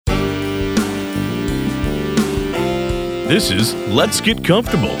This is Let's Get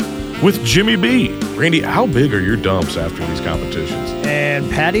Comfortable with Jimmy B. Randy, how big are your dumps after these competitions?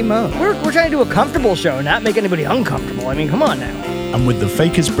 And Patty Moe. We're trying to do a comfortable show, not make anybody uncomfortable. I mean, come on now. And with the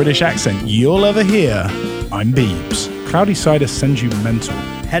fakest British accent you'll ever hear, I'm Beebs. Cloudy Cider sends you mental.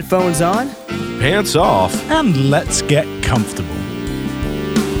 Headphones on. Pants off. And let's get comfortable.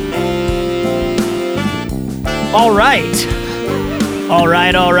 All right.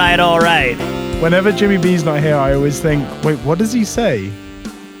 Whenever Jimmy B's not here, I always think, wait, what does he say?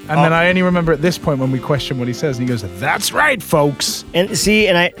 And then I only remember at this point when we question what he says, and he goes, "That's right, folks." And see,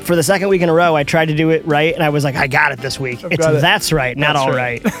 for the second week in a row, I tried to do it right, and I was like, I got it this week. That's right, not all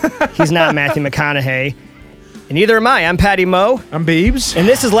right. He's not Matthew McConaughey. And neither am I. I'm Patty Moe. I'm Beebs. And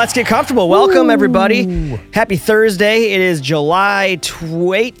this is Let's Get Comfortable. Welcome, everybody. Happy Thursday. It is July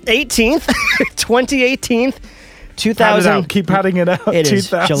 18th, 2018. 2000. Keep padding it out. It is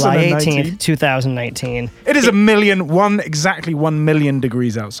July 18th, 2019. It is exactly 1 million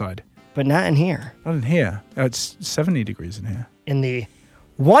degrees outside. But not in here. Not in here. It's 70 degrees in here. In the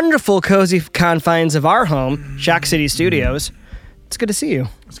wonderful, cozy confines of our home, Shock City Studios. It's good to see you.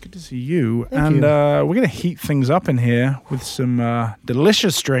 It's good to see you. Thank you. We're going to heat things up in here with some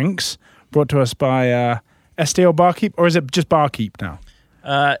delicious drinks brought to us by STL Barkeep. Or is it just Barkeep now?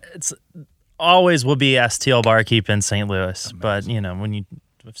 It's always will be STL Barkeep in St. Louis. Amazing. But, when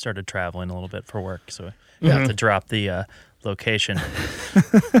we've started traveling a little bit for work, so we have to drop the location.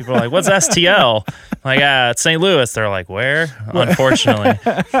 People are like, what's STL? I'm like, it's St. Louis. They're like, where? Unfortunately.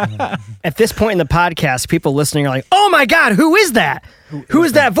 At this point in the podcast, people listening are like, oh my God, who is that? Who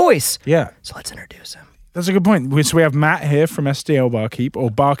is that voice? Yeah. So let's introduce him. That's a good point. So we have Matt here from STL Barkeep, or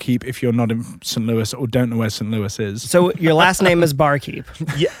Barkeep if you're not in St. Louis or don't know where St. Louis is. So your last name is Barkeep.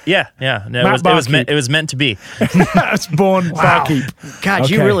 Yeah. No, it was meant to be. It's born Barkeep. God,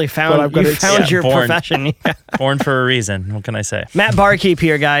 okay. You really found your profession. Yeah. Born for a reason. What can I say? Matt Barkeep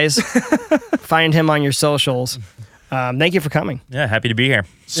here, guys. Find him on your socials. Thank you for coming. Yeah, happy to be here.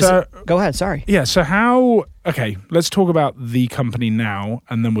 So go ahead. Sorry. Yeah. So let's talk about the company now,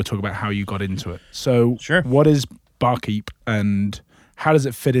 and then we'll talk about how you got into it. So sure. What is Barkeep, and how does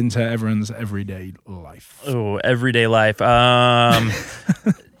it fit into everyone's everyday life? Oh, everyday life.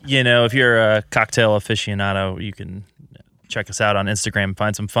 If you're a cocktail aficionado, you can check us out on Instagram,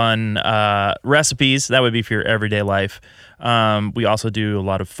 find some fun recipes. That would be for your everyday life. We also do a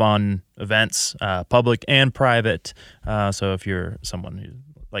lot of fun events, public and private. So if you're someone who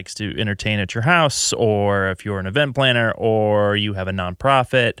likes to entertain at your house, or if you're an event planner, or you have a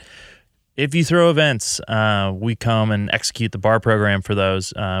nonprofit, if you throw events, we come and execute the bar program for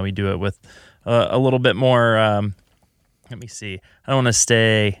those. We do it with a little bit more... let me see. I don't want to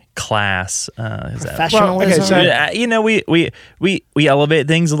stay class. Professionalism. We elevate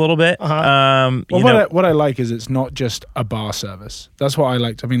things a little bit. What I like is it's not just a bar service. That's what I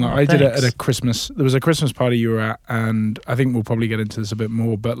liked. I mean, I did it at a Christmas. There was a Christmas party you were at, and I think we'll probably get into this a bit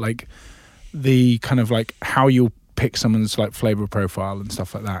more. But like the kind of like how you'll pick someone's like flavor profile and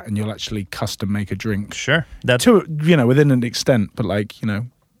stuff like that, and you'll actually custom make a drink. Sure, that's within an extent, but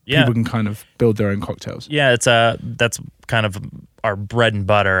yeah. People can kind of build their own cocktails. Yeah, that's kind of our bread and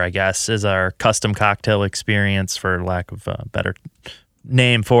butter, I guess, is our custom cocktail experience, for lack of a better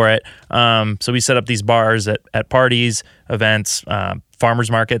name for it. So we set up these bars at parties, events,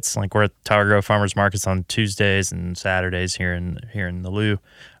 farmers markets. Like we're at Tower Grove Farmers Markets on Tuesdays and Saturdays here in the Lou,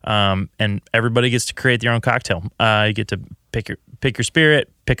 and everybody gets to create their own cocktail. You get to pick your spirit,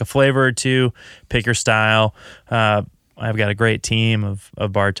 pick a flavor or two, pick your style. I've got a great team of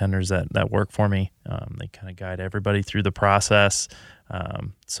bartenders that work for me. They kind of guide everybody through the process.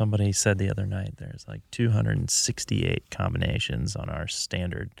 Somebody said the other night there's like 268 combinations on our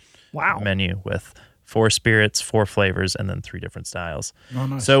standard menu with 4 spirits, 4 flavors, and then 3 different styles. Oh,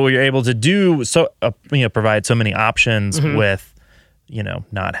 nice. So we're able to provide so many options with,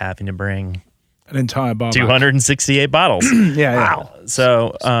 not having to bring an entire bar 268 bottles. Yeah. Wow.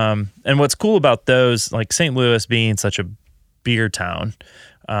 So, and what's cool about those, like St. Louis being such a beer town,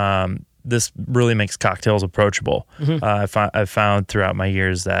 this really makes cocktails approachable. I've found throughout my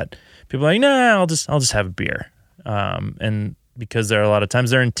years that people are like, nah, I'll just have a beer. And because there are a lot of times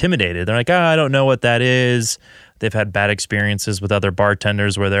they're intimidated. They're like, I don't know what that is. They've had bad experiences with other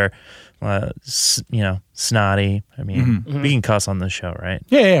bartenders where they're, snotty. I mean, we can cuss on this show, right?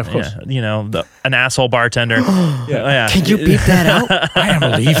 Yeah, of course. Yeah, an asshole bartender. Yeah. Can you beep that out? I am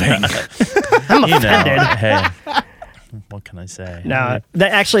leaving. I'm offended. Hey, what can I say? No,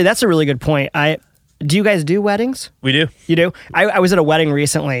 that's a really good point. Do you guys do weddings? We do. You do? I was at a wedding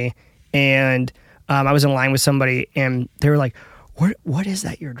recently, and I was in line with somebody, and they were like, what is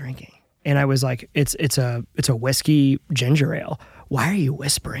that you're drinking? And I was like, it's a whiskey ginger ale. Why are you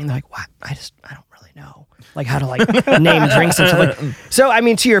whispering? They're like, what? I don't really know. Like how to like name drinks and stuff. Like, so, I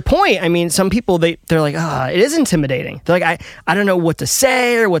mean, to your point, I mean, some people, they're like, it is intimidating. They're like, I don't know what to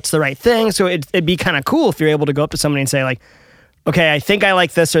say or what's the right thing. So it'd be kind of cool if you're able to go up to somebody and say like, okay, I think I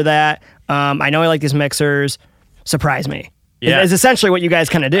like this or that. I know I like these mixers. Surprise me. Yeah. Is essentially what you guys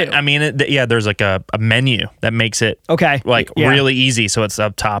kind of do. I mean, there's like a menu that makes it really easy. So it's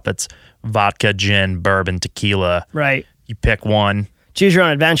up top. It's vodka, gin, bourbon, tequila. Right. You pick one. Choose your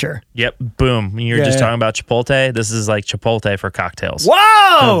own adventure. Yep. Boom. You're just talking about Chipotle. This is like Chipotle for cocktails.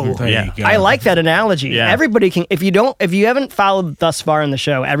 Whoa! Yeah. I like that analogy. Yeah. Everybody can, if you haven't followed thus far in the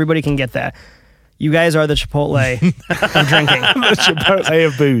show, everybody can get that. You guys are the Chipotle of drinking. The Chipotle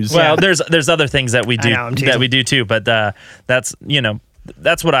of booze. Well, there's other things that we do too, but that's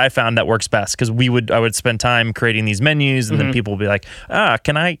what I found that works best because I would spend time creating these menus and then people will be like,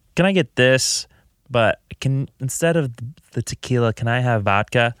 can I get this? But instead of the tequila, can I have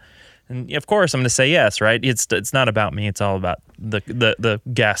vodka? And of course, I'm going to say yes, right? It's not about me. It's all about the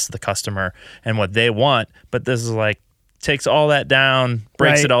guest, the customer, and what they want. But this is like takes all that down,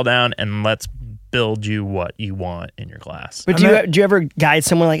 breaks it all down, and let's build you what you want in your glass. But do you ever guide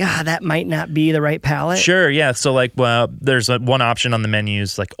someone like, that might not be the right palate? Sure, yeah. So like, there's one option on the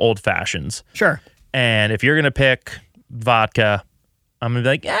menus like old fashions. Sure. And if you're going to pick vodka, I'm going to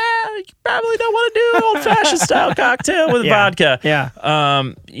be like, you probably don't want to do old fashioned style cocktail with vodka. Yeah.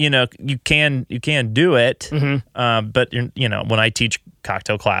 You can do it. But when I teach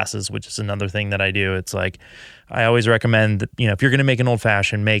cocktail classes, which is another thing that I do, it's like, I always recommend that, if you're going to make an old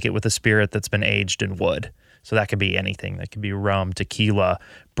fashioned, make it with a spirit that's been aged in wood. So that could be anything. That could be rum, tequila,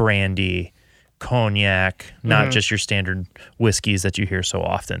 brandy, cognac, not just your standard whiskeys that you hear so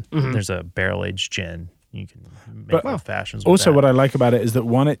often. There's a barrel aged gin. You can make old fashions. Also, what I like about it is that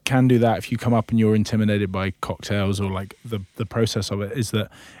one, it can do that if you come up and you're intimidated by cocktails or like the process of it, is that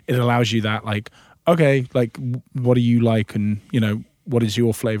it allows you that like, okay, like what do you like and what is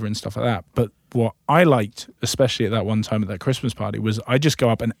your flavor and stuff like that. But what I liked, especially at that one time at that Christmas party, was I just go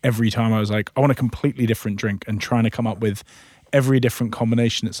up and every time I was like, I want a completely different drink and trying to come up with every different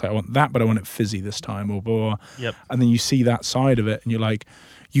combination. It's like, I want that, but I want it fizzy this time or blah. Yep. And then you see that side of it and you're like,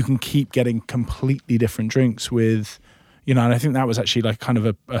 you can keep getting completely different drinks with, and I think that was actually like kind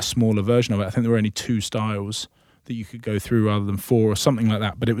of a smaller version of it. I think there were only 2 styles that you could go through rather than 4 or something like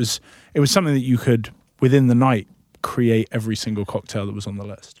that. But it was something that you could, within the night, create every single cocktail that was on the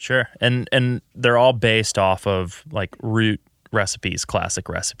list. Sure. And they're all based off of like root recipes, classic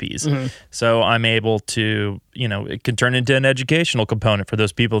recipes. So I'm able to, it can turn into an educational component for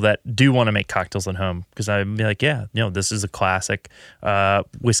those people that do want to make cocktails at home. Because I'd be like, this is a classic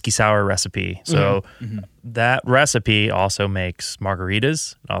whiskey sour recipe. So that recipe also makes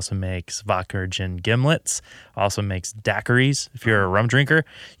margaritas, it also makes vodka or gin gimlets, also makes daiquiris. If you're a rum drinker,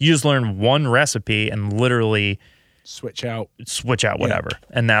 you just learn one recipe and literally switch out whatever.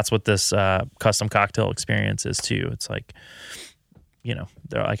 And that's what this custom cocktail experience is too. It's like,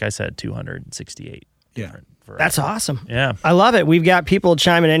 they're, like I said, 268 different varieties. That's awesome. Yeah. I love it. We've got people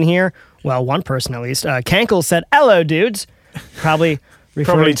chiming in here. Well, one person at least. Kankle said, hello, dudes. Probably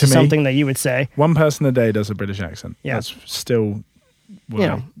referring to something that you would say. One person a day does a British accent. Yeah. That's still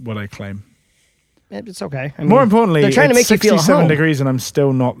what I claim. It's okay. I mean, more importantly, they're trying to make you feel 67 home. degrees and I'm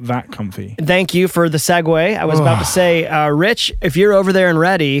still not that comfy. Thank you for the segue. I was about to say, Rich, if you're over there and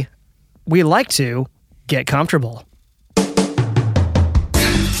ready, we like to get comfortable.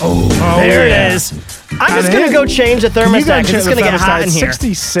 There it is. I'm just going to go change the thermostat because it's going to get hot in here.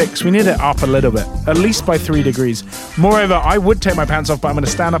 66. We need it up a little bit, at least by 3 degrees. Moreover, I would take my pants off, but I'm going to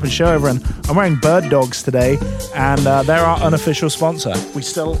stand up and show everyone. I'm wearing Bird Dogs today, and they're our unofficial sponsor. We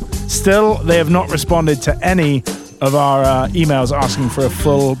still, they have not responded to any of our emails asking for a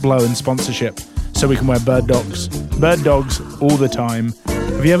full-blown sponsorship, so we can wear Bird Dogs. Bird Dogs all the time.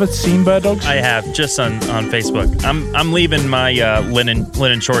 Have you ever seen Bird Dogs? I have, just on Facebook. I'm leaving my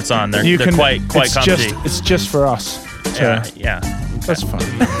linen shorts on. They're quite comfy. It's just for us. Yeah. That's fine.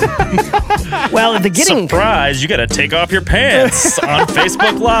 Well, surprise! You got to take off your pants on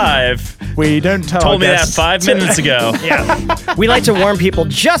Facebook Live. We don't tell. Told me that 5 minutes ago. Yeah. We like to warn people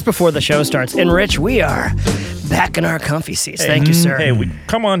just before the show starts. And Rich, we are back in our comfy seats. Thank you, sir. Hey,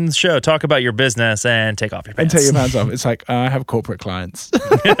 come on the show, talk about your business, and take off your pants. And take your pants off. It's like I have corporate clients.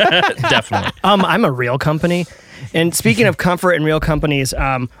 Definitely. I'm a real company. And speaking of comfort and real companies,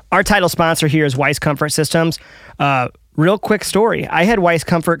 our title sponsor here is Weiss Comfort Systems. Real quick story. I had Weiss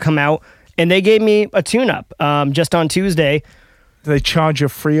Comfort come out, and they gave me a tune-up just on Tuesday. Do they charge you a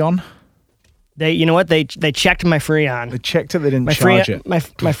Freon? you know what? They checked my Freon. They checked it. They didn't My charge Freon,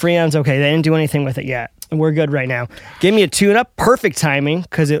 it. my Freon's okay. They didn't do anything with it yet. We're good right now. Give me a tune-up. Perfect timing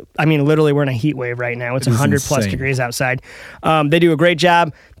because literally we're in a heat wave right now. It's 100 plus insane. degrees outside. They do a great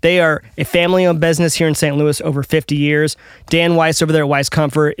job. They are a family-owned business here in St. Louis over 50 years. Dan Weiss over there at Weiss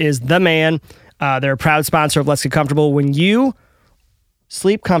Comfort is the man. They're a proud sponsor of Let's Get Comfortable. When you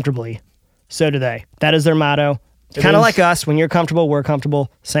sleep comfortably, so do they. That is their motto. Kind of like us. When you're comfortable, we're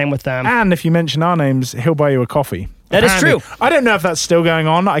comfortable. Same with them. And if you mention our names, he'll buy you a coffee. That is true. I don't know if that's still going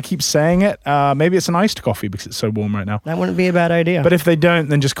on. I keep saying it. Maybe it's an iced coffee because it's so warm right now. That wouldn't be a bad idea. But if they don't,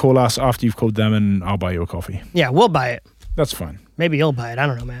 then just call us after you've called them and I'll buy you a coffee. Yeah, we'll buy it. That's fine. Maybe you'll buy it. I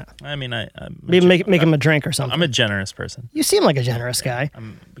don't know, Matt. I mean, Maybe make him a drink or something. I'm a generous person. You seem like a generous guy.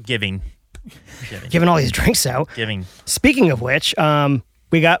 I'm giving. Giving all these drinks out. Giving. Speaking of which,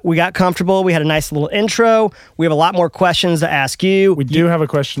 we got comfortable. We had a nice little intro. We have a lot more questions to ask you. We do have a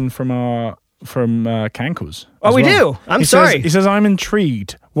question from Cankles. Oh, we do? I'm sorry. He says, I'm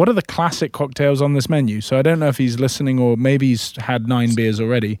intrigued. What are the classic cocktails on this menu? So I don't know if he's listening or maybe he's had 9 beers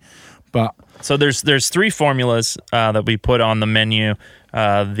already, but... So there's 3 formulas that we put on the menu.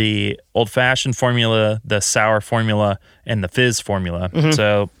 The old-fashioned formula, the sour formula, and the fizz formula. Mm-hmm.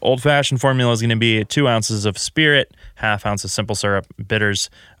 So old-fashioned formula is going to be 2 ounces of spirit, 1/2 ounce of simple syrup, bitters.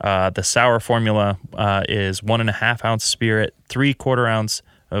 The sour formula is 1.5 ounce spirit, 3/4 ounce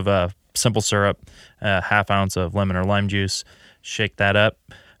of simple syrup, 1/2 ounce of lemon or lime juice. Shake that up.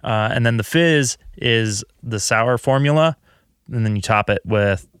 And then the fizz is the sour formula, and then you top it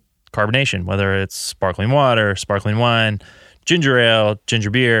with carbonation, whether it's sparkling water, sparkling wine, ginger ale, ginger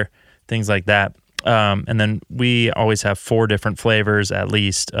beer, things like that. And then we always have 4 different flavors at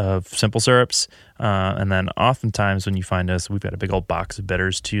least of simple syrups. And then oftentimes when you find us, we've got a big old box of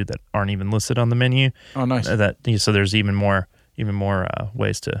bitters too that aren't even listed on the menu. Oh, nice. So there's even more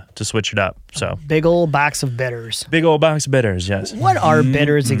ways to switch it up. So Big old box of bitters. big old box of bitters, yes. What are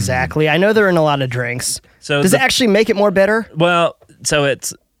bitters exactly? I know they're in a lot of drinks. So Does it actually make it more bitter? Well, so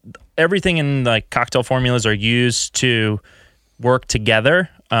it's everything in like cocktail formulas are used to work together.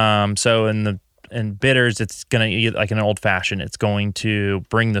 So in bitters, it's gonna like an old fashioned. It's going to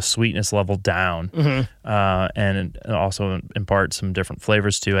bring the sweetness level down, and also impart some different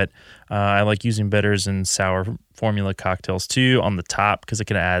flavors to it. I like using bitters in sour formula cocktails too on the top because it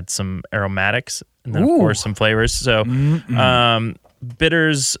can add some aromatics and then of course some flavors. So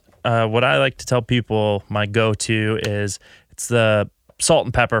bitters. What I like to tell people, my go-to is it's the salt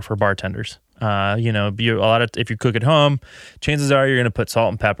and pepper for bartenders. If you cook at home, chances are you're going to put salt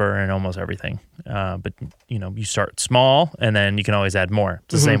and pepper in almost everything. But you start small and then you can always add more.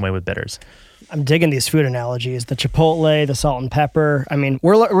 It's the same way with bitters. I'm digging these food analogies. The chipotle, the salt and pepper. I mean,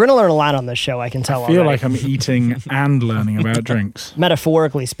 we're going to learn a lot on this show, I can tell I feel already. like I'm eating and learning about drinks.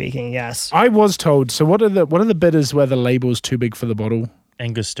 Metaphorically speaking, yes. I was told, so what are the bitters where the label's too big for the bottle?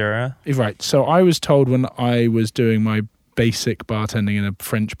 Angostura. Right. So I was told when I was doing my basic bartending in a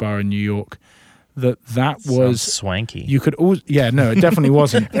French bar in New York that Sounds was swanky. you could always it definitely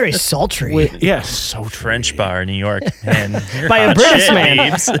wasn't. Very sultry. Yes, so French bar in New York. And By a British man.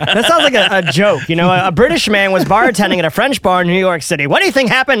 That sounds like a joke. A British man was bartending at a French bar in New York City. What do you think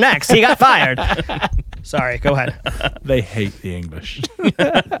happened next? He got fired. Sorry, go ahead. They hate the English.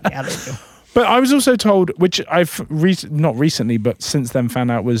 Yeah, they do. But I was also told, which I've not recently, but since then found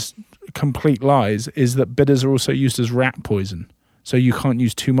out was complete lies, is that bitters are also used as rat poison. So you can't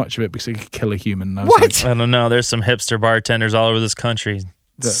use too much of it because it could kill a human. And I was What? I don't know. There's some hipster bartenders all over this country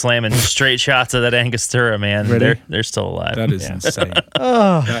slamming straight shots of that Angostura, man. Really? They're still alive. That is insane.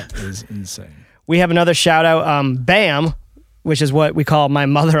 That is insane. We have another shout out, Bam, which is what we call my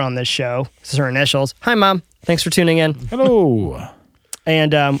mother on this show. This is her initials. Hi, Mom. Thanks for tuning in. Hello.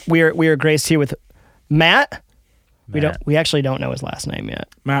 And we are graced here with Matt. Matt. We actually don't know his last name yet.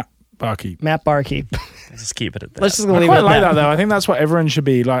 Matt Barkeep. Matt Barkeep. Just keep it at that. Let's just I leave it quite at like that though. I think that's what everyone should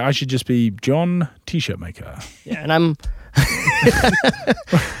be. Like I should just be John T-shirt maker. Yeah, and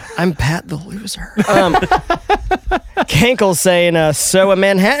I'm Pat the loser. Kankle's saying, so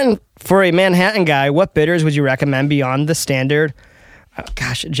for a Manhattan guy, what bitters would you recommend beyond the standard?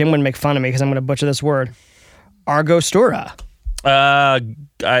 Gosh, Jim would make fun of me because I'm going to butcher this word. Angostura.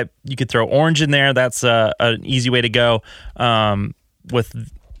 You could throw orange in there. That's an easy way to go. With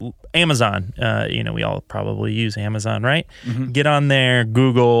Amazon, we all probably use Amazon, right? Mm-hmm. Get on there,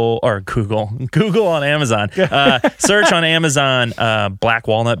 Google on Amazon. Search on Amazon black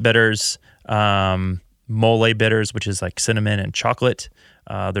walnut bitters, mole bitters, which is like cinnamon and chocolate.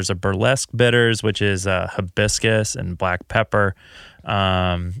 There's a burlesque bitters, which is hibiscus and black pepper.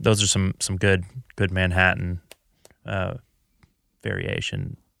 Those are some good Manhattan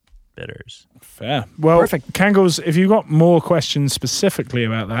variation bitters. Fair. Well, Perfect. Kangles, if you've got more questions specifically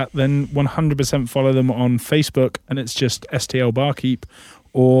about that, then 100% follow them on Facebook, and it's just STL Barkeep,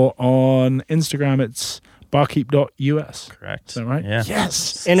 or on Instagram, it's barkeep.us. Correct. Is that right? Yeah.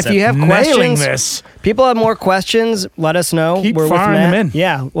 Yes. And if you have Nailing questions, this. people have more questions, let us know. Keep We're with firing Matt. them in.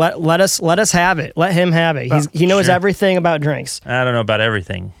 Yeah, let us have it. Let him have it. He knows Sure. everything about drinks. I don't know about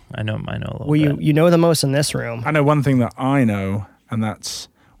everything. I know a little Well, bit. you know the most in this room. I know one thing that I know, and that's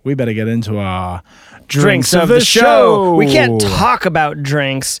we better get into our Drinks of the show. We can't talk about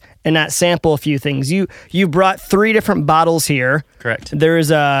drinks and not sample a few things. You brought 3 different bottles here. Correct. There's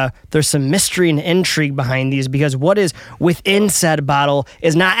some mystery and intrigue behind these because what is within said bottle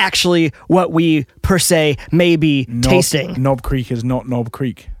is not actually what we per se may be tasting. Knob Creek is not Knob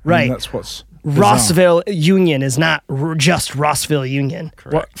Creek. Right. That's what's bizarre. Rossville Union is not just Rossville Union.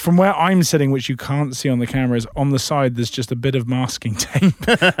 Well, from where I'm sitting, which you can't see on the camera, is on the side there's just a bit of masking tape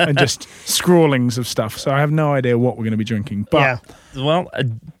and just scrawlings of stuff. So I have no idea what we're going to be drinking. But Yeah. Well,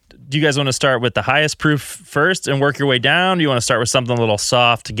 do you guys want to start with the highest proof first and work your way down? Do you want to start with something a little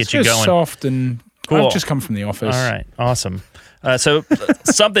soft to get you it's going? soft and Cool. I've just come from the office. All right, awesome. So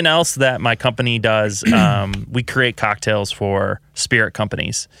something else that my company does, we create cocktails for spirit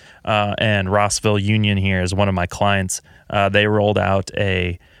companies, and Rossville Union here is one of my clients. They rolled out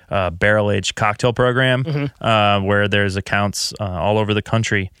a barrel-aged cocktail program where there's accounts all over the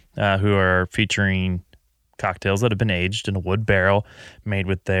country who are featuring cocktails that have been aged in a wood barrel made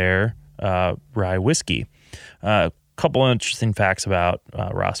with their rye whiskey. A couple of interesting facts about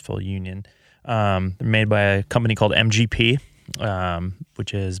Rossville Union. They're made by a company called MGP,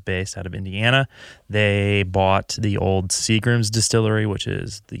 which is based out of Indiana. They bought the old Seagram's distillery, which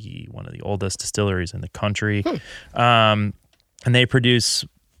is one of the oldest distilleries in the country. And they produce,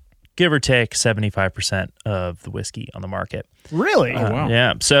 give or take, 75% of the whiskey on the market. Really? wow.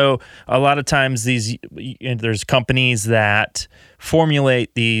 Yeah. So a lot of times there's companies that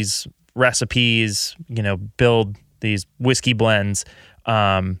formulate these recipes, build these whiskey blends,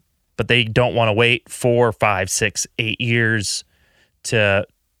 but they don't want to wait 4, 5, 6, 8 years to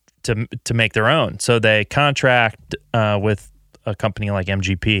make their own. So they contract with a company like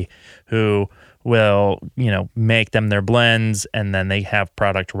MGP, who will make them their blends, and then they have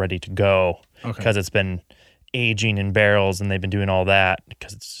product ready to go because it's been aging in barrels, and they've been doing all that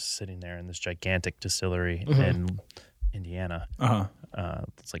because it's just sitting there in this gigantic distillery in Indiana.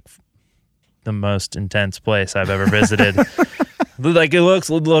 It's like the most intense place I've ever visited. Like, it looks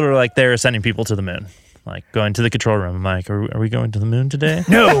literally like they're sending people to the moon, like going to the control room. I'm like, are we going to the moon today?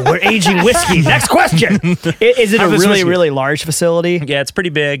 No, we're aging whiskey. Next question. Is it a really, really large facility? Yeah, it's pretty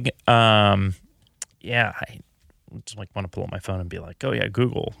big. I just want to pull up my phone and be like, oh yeah,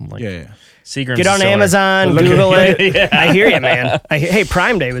 Google. I'm like, Seagram's Get on distillery. Amazon, Google it. Yeah. I hear you, man. Hey,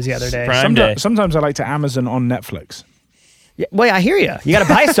 Prime Day was the other day. Prime Day. Sometimes I like to Amazon on Netflix. Yeah, well, I hear you. You got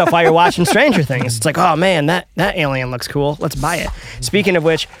to buy stuff while you're watching Stranger Things. It's like, oh man, that alien looks cool. Let's buy it. Speaking of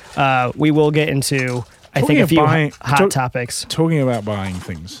which, we will get into, I think, a few hot topics. Talking about buying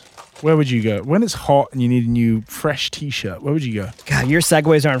things, where would you go when it's hot and you need a new fresh T-shirt? Where would you go? God, your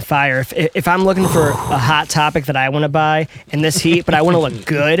segues are on fire. If I'm looking for a hot topic that I want to buy in this heat, but I want to look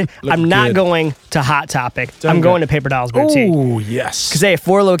good, I'm not going to Hot Topic. I'm going to Paper Dolls Boutique. Oh, yes. Because they have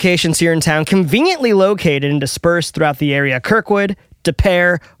 4 locations here in town, conveniently located and dispersed throughout the area: Kirkwood, De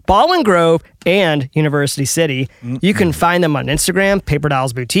Pere, Baldwin Grove, and University City. You can find them on Instagram, Paper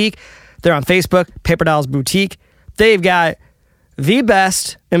Dolls Boutique. They're on Facebook, Paper Dolls Boutique. They've got the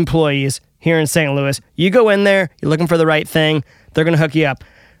best employees here in St. Louis. You go in there, you're looking for the right thing, they're going to hook you up.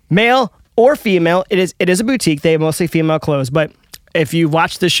 Male or female, it is a boutique. They have mostly female clothes, but if you've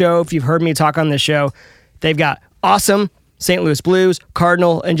watched the show, if you've heard me talk on this show, they've got awesome St. Louis Blues,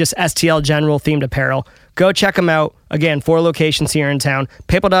 Cardinal, and just STL general themed apparel. Go check them out. Again, 4 locations here in town.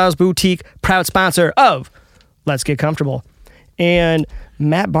 Paper Dolls Boutique, proud sponsor of Let's Get Comfortable. And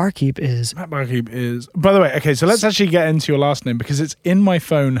Matt Barkeep is... By the way, okay, so let's actually get into your last name because it's in my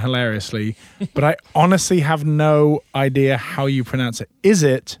phone hilariously, but I honestly have no idea how you pronounce it. Is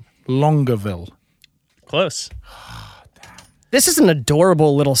it Longueville? Close. This is an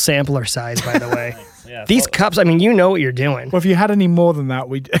adorable little sampler size, by the way. Yeah, These cups, I mean, you know what you're doing. Well, if you had any more than that,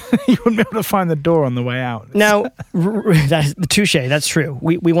 you wouldn't be able to find the door on the way out. Now, that's touche. That's true.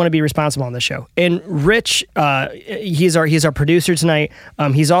 We want to be responsible on the show. And Rich, he's our producer tonight.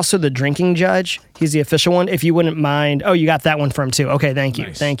 He's also the drinking judge. He's the official one. If you wouldn't mind. Oh, you got that one from too. Okay, thank you.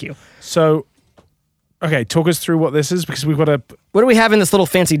 Nice. Thank you. So, okay, talk us through what this is because we've got a... What do we have in this little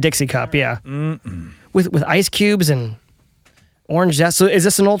fancy Dixie cup? Yeah. With ice cubes and orange zest. So is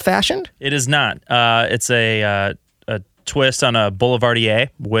this an old fashioned? It is not. It's a twist on a Boulevardier,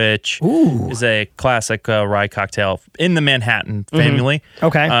 which is a classic rye cocktail in the Manhattan family.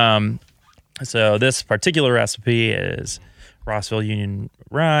 Okay. So this particular recipe is Rossville Union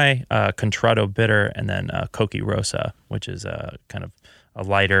Rye, Contratto Bitter, and then Coqui Rosa, which is kind of a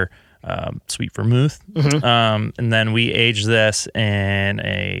lighter sweet vermouth. And then we age this in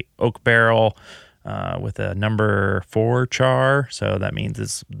a oak barrel with a number 4 char. So that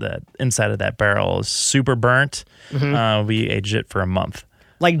means the inside of that barrel is super burnt. We aged it for a month.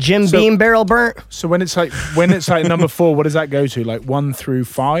 Like Jim Beam barrel burnt? So when it's like number 4, what does that go to? Like 1 through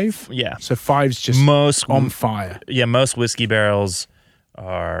 5? Yeah. So 5's just on fire. Yeah, most whiskey barrels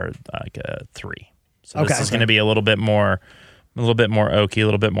are like a 3. So this is going to be a little bit more oaky, a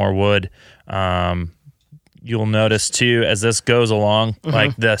little bit more wood. You'll notice too, as this goes along,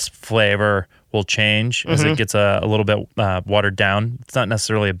 like this flavor will change as it gets a little bit watered down. It's not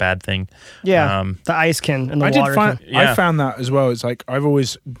necessarily a bad thing. Yeah, the ice can and the water can. I found that as well. It's like I've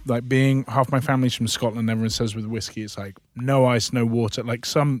always, like, being half my family's from Scotland, everyone says with whiskey, it's like no ice, no water. Like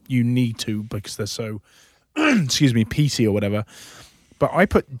some you need to because they're so, excuse me, peaty or whatever. But I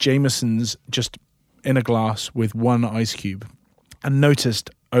put Jameson's just in a glass with 1 ice cube and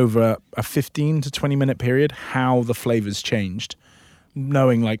noticed over a 15 to 20 minute period how the flavors changed,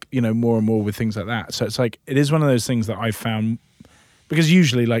 knowing, like, you know, more and more with things like that. So it's like, it is one of those things that I've found, because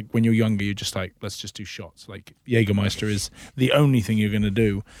usually, like, when you're younger, you're just like, let's just do shots. Like, Jägermeister is the only thing you're going to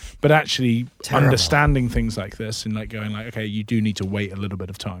do. But actually understanding things like this and, like, going like, okay, you do need to wait a little bit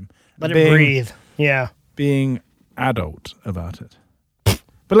of time. Let it breathe. Yeah. Being adult about it.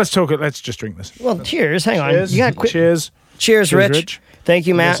 But let's just drink this. Well, cheers. Hang on. Cheers. You gotta quit. Cheers. Cheers, Rich. Thank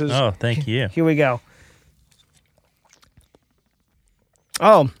you, Matt. Oh, thank you. Here we go.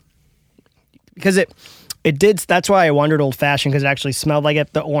 Oh, because it did. That's why I wondered old fashioned, because it actually smelled like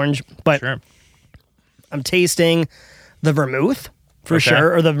it, the orange. But Sure. I'm tasting the vermouth for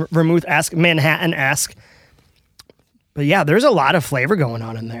sure, or the vermouth-esque, Manhattan-esque. But yeah, there's a lot of flavor going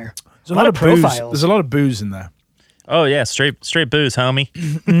on in there. There's a lot of profiles. There's a lot of booze in there. Oh yeah, straight booze, homie.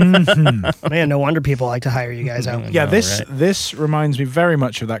 Man, no wonder people like to hire you guys out. Yeah, this reminds me very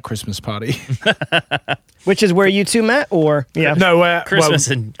much of that Christmas party. Which is where you two met, or No, Christmas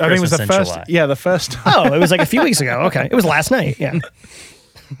in I think it was the first. July. Yeah, the first. Oh, it was like a few weeks ago. Okay, it was last night. Yeah.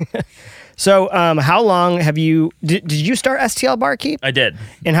 So, how long have you? Did you start STL Barkeep? I did.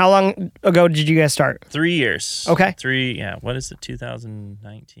 And how long ago did you guys start? 3 years. Okay. 3. Yeah. What is it?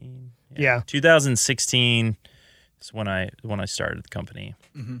 2019. Yeah. 2016 is when I started the company.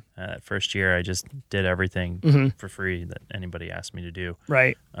 That first year, I just did everything for free that anybody asked me to do.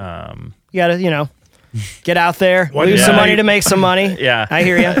 Right. You gotta, get out there, lose some money to make some money. Yeah. I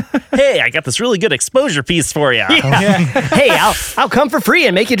hear you. Hey, I got this really good exposure piece for you. Hey, I'll come for free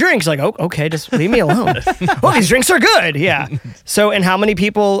and make you drinks. Like, oh, okay, just leave me alone. Oh, these drinks are good. Yeah. So, and how many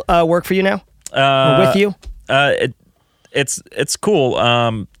people work for you now? Or with you? It's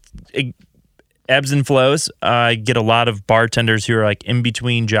cool. It ebbs and flows. I get a lot of bartenders who are like in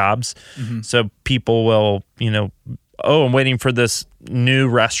between jobs. So people will, I'm waiting for this new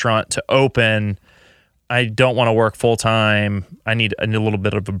restaurant to open. I don't want to work full time. I need a little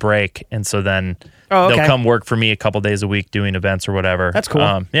bit of a break, and so then they'll come work for me a couple days a week doing events or whatever. That's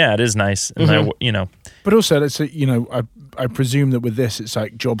cool. Yeah, it is nice, and But also, it's I presume that with this, it's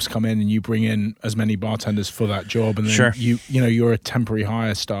like jobs come in and you bring in as many bartenders for that job, and then you're a temporary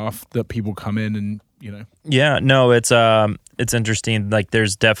hire staff that people come in and Yeah, no, it's interesting. Like,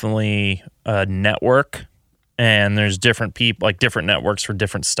 there's definitely a network. And there's different people, like different networks for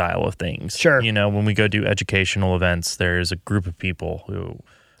different style of things. Sure. When we go do educational events, there's a group of people who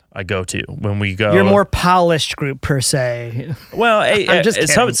I go to. When we go, you're more polished group per se. Well, I'm just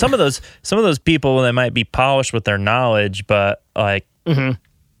kidding. some of those people, they might be polished with their knowledge, but like,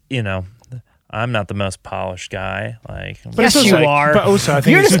 I'm not the most polished guy. Like, yes, you are. But also, I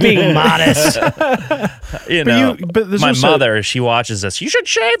think you're just being modest. But there's my also, mother, she watches this. You should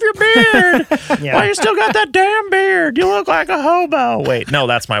shave your beard. Why you still got that damn beard? You look like a hobo. Wait, no,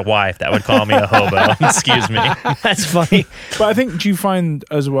 that's my wife. That would call me a hobo. Excuse me. That's funny. But I think, do you find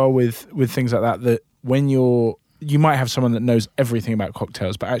as well with things like that when you might have someone that knows everything about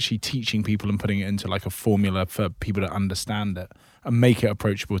cocktails, but actually teaching people and putting it into like a formula for people to understand it and make it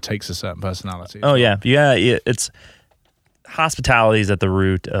approachable takes a certain personality. Oh, yeah. It's hospitality is at the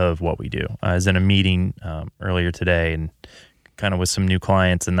root of what we do. I was in a meeting earlier today and kind of with some new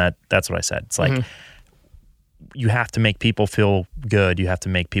clients, and that's what I said. It's like, you have to make people feel good. You have to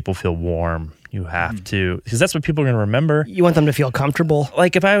make people feel warm. You have to, because that's what people are going to remember. You want them to feel comfortable.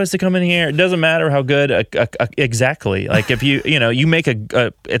 Like, if I was to come in here, it doesn't matter how good, exactly. Like, if you make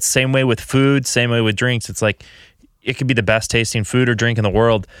it's same way with food, same way with drinks. It's like, it could be the best tasting food or drink in the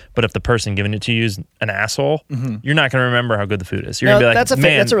world, but if the person giving it to you is an asshole, you're not going to remember how good the food is. You're going to be like,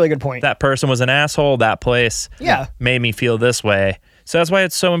 that's a really good point. That person was an asshole. That place made me feel this way. So that's why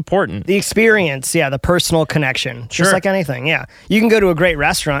it's so important. The experience, the personal connection, just Sure. like anything. Yeah, you can go to a great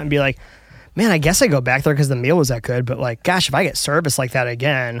restaurant and be like, man, I guess I go back there because the meal was that good. But like, gosh, if I get service like that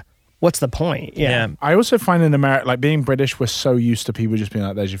again, what's the point? Yeah. I also find in America, like being British, we're so used to people just being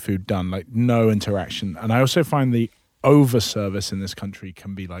like, there's your food done, like no interaction. And I also find the over service in this country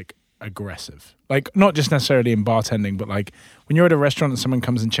can be like aggressive. Like not just necessarily in bartending, but like when you're at a restaurant and someone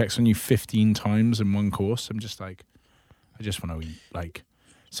comes and checks on you 15 times in one course, I'm just like, I just want to eat. Like,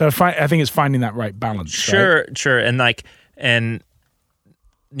 so I think it's finding that right balance. Sure, right? sure. And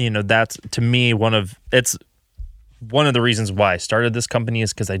you know, that's to me one of the reasons why I started this company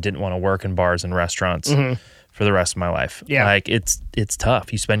is because I didn't want to work in bars and restaurants for the rest of my life. Yeah. Like it's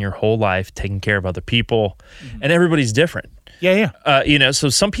tough. You spend your whole life taking care of other people and everybody's different. Yeah. You know, so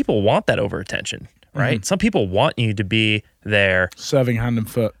some people want that over attention, right? Some people want you to be there Serving hand and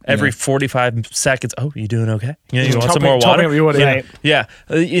foot. every 45 seconds. Oh, you doing okay? You know, you Just want some more topping water? up your water, Right. Yeah.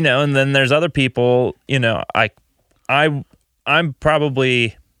 You know, and then there's other people, you know, I'm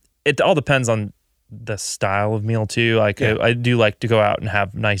probably, it all depends on the style of meal too. Like I do like to go out and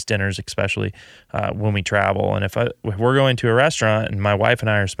have nice dinners, especially when we travel. And if we're going to a restaurant and my wife and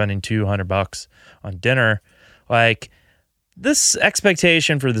I are spending $200 on dinner, like this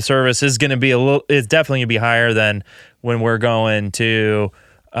expectation for the service is going to be it's definitely going to be higher than when we're going to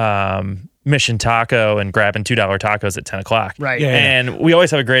Mission Taco and grabbing $2 tacos at 10 o'clock. Right. Yeah. And we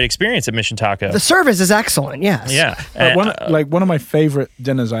always have a great experience at Mission Taco. The service is excellent. Yes. Yeah. One of my favorite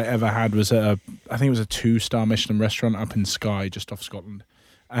dinners I ever had was at I think it was a 2-star Michelin restaurant up in Skye, just off Scotland.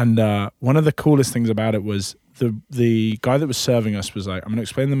 And one of the coolest things about it was the guy that was serving us was like, I'm going to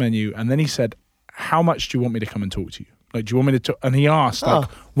explain the menu. And then he said, how much do you want me to come and talk to you? Like, do you want me to talk? And he asked,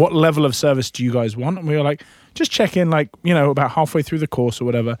 like, what level of service do you guys want? And we were like, just check in, like, you know, about halfway through the course or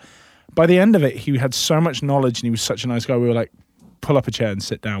whatever. By the end of it, he had so much knowledge and he was such a nice guy. We were like, pull up a chair and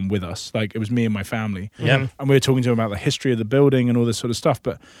sit down with us. Like, it was me and my family. Yeah. And we were talking to him about the history of the building and all this sort of stuff.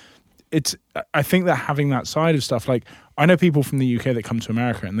 But I think that having that side of stuff, like, I know people from the UK that come to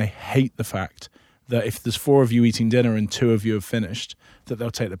America and they hate the fact that if there's 4 of you eating dinner and 2 of you have finished, that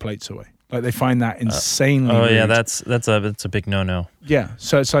they'll take the plates away. Like, they find that insanely rude. yeah, that's a big no-no. Yeah,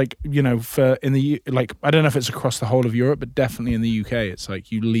 so it's like, you know, I don't know if it's across the whole of Europe, but definitely in the UK, it's like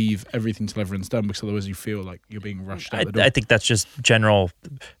you leave everything till everyone's done because otherwise you feel like you're being rushed out the door. I think that's just general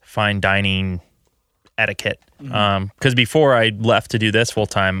fine dining etiquette. Because before I left to do this full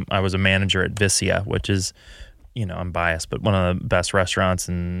time, I was a manager at Vicia, which is, you know, I'm biased, but one of the best restaurants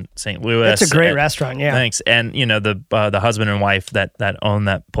in St. Louis. It's a great restaurant. Yeah. Thanks. And you know, the husband and wife that own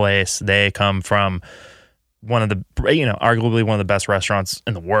that place, they come from one of the, you know, arguably one of the best restaurants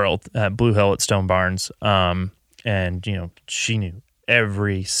in the world, Blue Hill at Stone Barns. And you know, she knew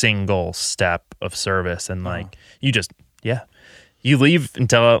every single step of service, and like you leave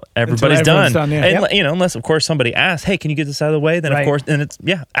until everybody's done. Yeah. And you know, unless of course somebody asks, "Hey, can you get this out of the way?" Then of course, and it's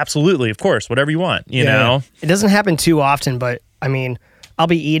absolutely, of course, whatever you want. You know, it doesn't happen too often, but I mean, I'll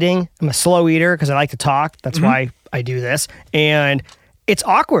be eating. I'm a slow eater because I like to talk. That's why I do this, and it's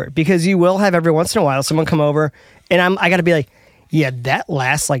awkward because you will have every once in a while someone come over, and I got to be like, yeah, that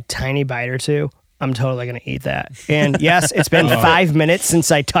last like tiny bite or two, I'm totally gonna eat that. And yes, it's been 5 minutes since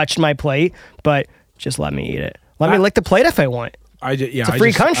I touched my plate, but just let me eat it. Let me lick the plate if I want. It's a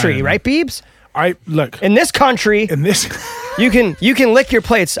free country, right, Beebs? Look in this country. you can lick your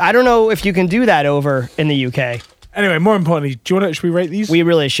plates. I don't know if you can do that over in the UK. Anyway, more importantly, should we rate these? We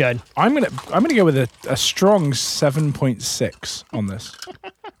really should. I'm gonna go with a strong 7.6 on this.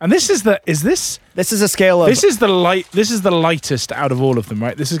 And this is a scale of this is the lightest out of all of them,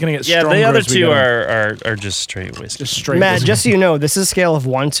 right? This is gonna get stronger. the other as we two go. are just straight whiskey. Just straight. Matt, whiskey. just so you know, this is a scale of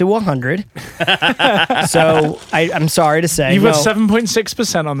 1 to 100. So I'm sorry to say, You've got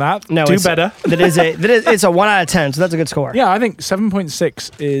 7.6% on that. No, do it's better. It's a 1 out of 10, so that's a good score. Yeah, I think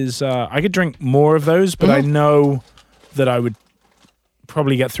 7.6 is. I could drink more of those, but I know that I would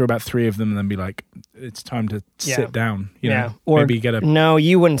probably get through about 3 of them and then be like, it's time to sit down. You know, or maybe get a. No,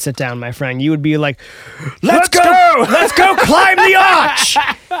 you wouldn't sit down, my friend. You would be like, let's go! Let's go climb the arch!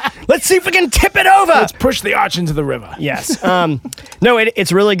 Let's see if we can tip it over! Let's push the arch into the river. Yes. No,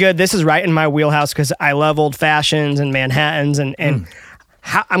 it's really good. This is right in my wheelhouse because I love old fashions and Manhattans and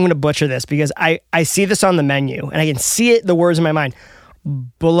how, I'm going to butcher this because I see this on the menu and I can see it, the words in my mind.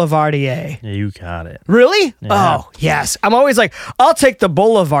 Boulevardier. You got it. Really? Yeah. Oh, yes. I'm always like, I'll take the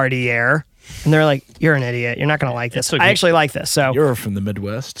Boulevardier. and they're like, "You're an idiot. You're not going to like this." I actually like this. So You're from the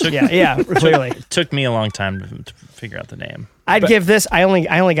Midwest. yeah, clearly. It took me a long time to figure out the name. I'd give this. I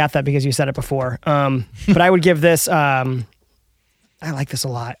only got that because you said it before. But I would give this. I like this a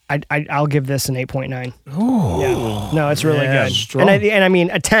lot. I'll give this an 8.9. Ooh. Yeah. No, it's really good. Strong. And I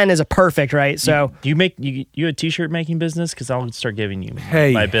mean, a 10 is a perfect, right? So You a t-shirt making business? Because I'll start giving you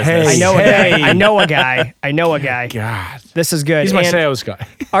Hey, my business. hey. I know a guy. I know a guy. God. This is good. He's my And sales guy.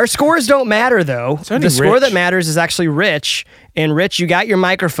 our scores don't matter though. only The score Rich. that matters is actually Rich. And Rich, you got your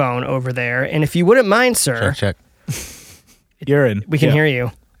microphone over there. And if you wouldn't mind, sir, Check. You're in. we can Yeah. hear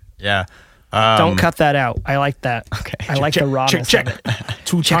you. Yeah. Don't cut that out. I like that. Okay. I like the rawness Check. of it.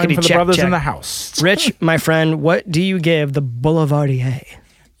 Two Checkity time for the check, brothers check. in the house. Rich, my friend, what do you give the Boulevardier?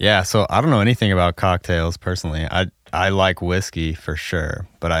 Yeah. So I don't know anything about cocktails personally. I like whiskey for sure,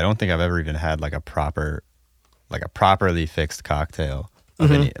 but I don't think I've ever even had like a properly fixed cocktail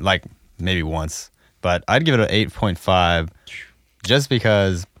of any, like maybe once. But I'd give it an 8.5 just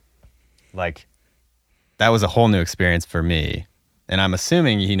because like that was a whole new experience for me. And I'm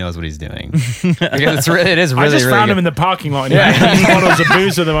assuming he knows what he's doing because it is really. I just found good. him in the parking lot and he had bottles of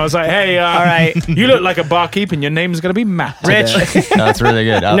booze with him. I was like, "Hey, All right. you look like a barkeep, and your name's gonna be Matt." Rich. today." No, it's really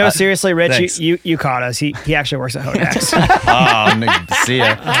good. No, seriously, Rich, Thanks. you caught us. He actually works at Hodax. See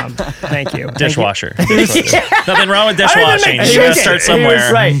ya. Thank you. Dishwasher. Nothing wrong with dishwashing. make You sure gotta that- start he was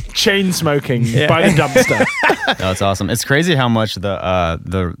somewhere. right. Chain smoking by the dumpster. No, it's awesome. It's crazy how much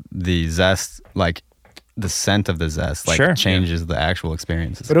the zest, like the scent of the zest, like Sure. changes the actual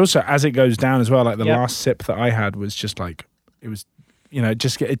experiences. But also, as it goes down as well, like the Yep. last sip that I had was just like it was,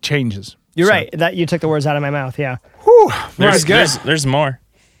 it changes. You're So- right. That you took the words out of my mouth. Yeah. Whew, There's, right. there's more.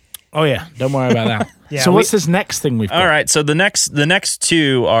 Oh yeah, don't worry about that. Yeah, So what's this next thing we've got? All right. So the next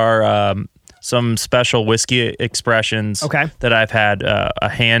two are some special whiskey expressions Okay. that I've had a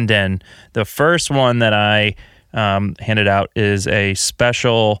hand in. The first one that I handed out is a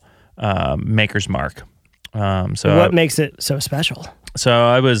special Maker's Mark. What makes it so special? So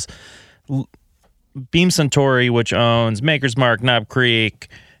I was Beam Suntory, which owns Maker's Mark, Knob Creek,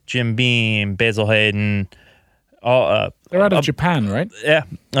 Jim Beam, Basil Hayden, all They're out of Japan, right?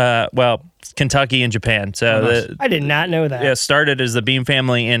 well, Kentucky and Japan. So I did not know that. started as the Beam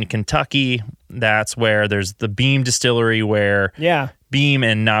family in Kentucky. That's where there's the Beam distillery where Yeah. Beam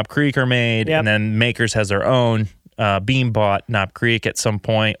and Knob Creek are made, Yep. and then Maker's has their own. Beam bought Knob Creek at some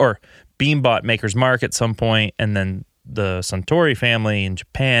point, or Beam bought Maker's Mark at some point, and then the Suntory family in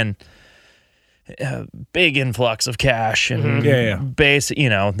Japan, big influx of cash and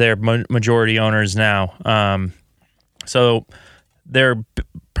Yeah. they're majority owners now. So they're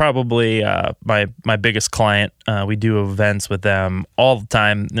probably my biggest client. We do events with them all the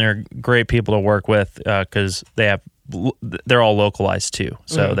time. They're great people to work with because they're all localized too.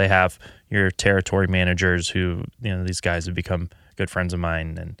 So they have your territory managers who, these guys have become good friends of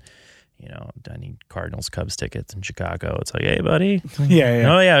mine, and I need Cardinals Cubs tickets in Chicago. It's like, hey, buddy.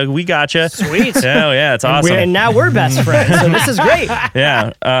 Yeah. Oh yeah, we got you. Sweet. Oh yeah, it's awesome. And now we're best friends. So this is great.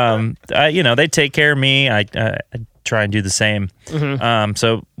 Yeah. They take care of me. I try and do the same.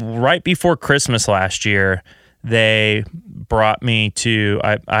 So right before Christmas last year, they brought me to.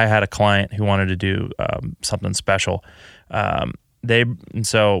 I had a client who wanted to do something special.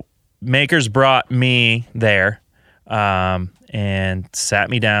 So Makers brought me there. And sat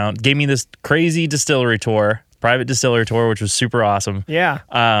me down, gave me this crazy distillery tour, private distillery tour, which was super awesome. Yeah.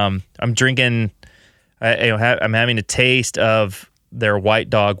 I'm drinking, I'm having a taste of their White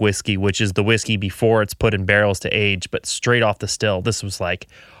Dog whiskey, which is the whiskey before it's put in barrels to age, but straight off the still. This was like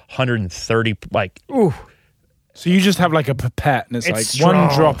 130, like, Ooh. So you just have like a pipette, and it's like strong.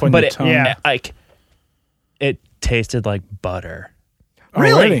 one drop on but your tongue. yeah. it tasted like butter. Oh,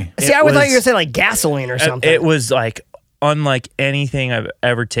 Really? See, It I would thought was- you were gonna say like gasoline or something. It was like unlike anything I've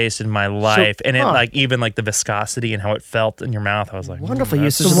ever tasted in my life, and it huh. like even like the viscosity and how it felt in your mouth. I was like, Wonderful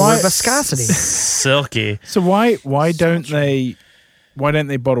that's usage of the why- word viscosity. silky. So why don't they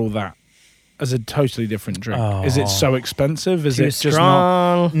bottle that as a totally different drink? Is it so expensive? Is Too it just not?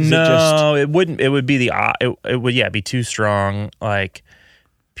 strong. Is it just- No, it wouldn't. It would be it would be too strong. Like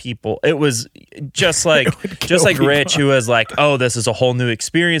people, it was just like people. Rich, who was like, oh, this is a whole new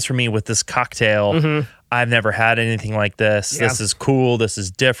experience for me with this cocktail. I've never had anything like this. Yeah. This is cool. This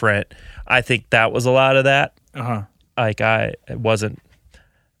is different. I think that was a lot of that. Uh-huh. Like I wasn't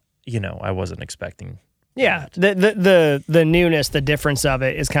expecting. Yeah. The newness, the difference of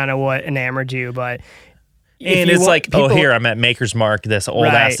it is kind of what enamored you, but And it's like, here I'm at Maker's Mark, this old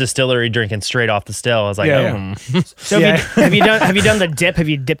Right. ass distillery drinking straight off the still. I was like, Yeah, So Yeah. have you done the dip? Have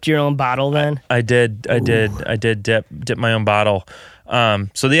you dipped your own bottle then? I did dip my own bottle.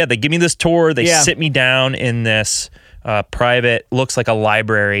 So they give me this tour. They sit me down in this private, looks like a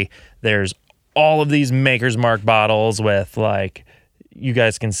library. There's all of these Maker's Mark bottles with like, you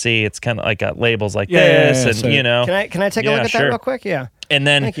guys can see it's kind of like got labels like this, and so Can I take a look at that real quick? Yeah. And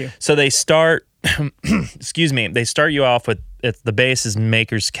then Thank you. So they start, excuse me, they start you off with the base is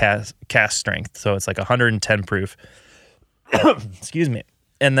Maker's cast strength, so it's like 110 proof. Excuse me.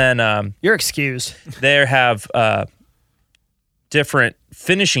 And then You're excused. they have different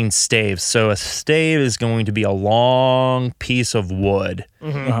finishing staves. So a stave is going to be a long piece of wood,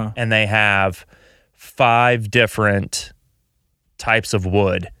 and they have 5 different types of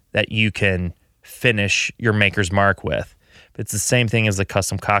wood that you can finish your Maker's Mark with. It's the same thing as the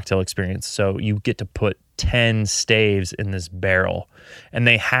custom cocktail experience. So you get to put 10 staves in this barrel, and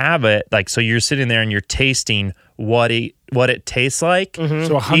they have it like, so you're sitting there and you're tasting what it tastes like. So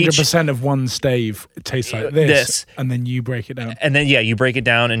 100% of one stave tastes like this, and then you break it down. And then you break it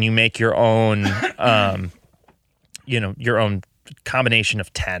down and you make your own, your own combination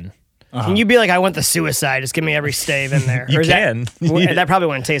of 10. Can you be like, I want the suicide, just give me every stave in there? You can. That probably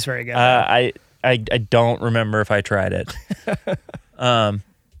wouldn't taste very good. I don't remember if I tried it.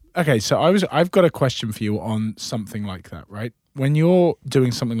 Okay, so I've got a question for you on something like that, right? When you're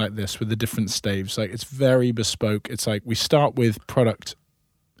doing something like this with the different staves, like it's very bespoke. It's like we start with product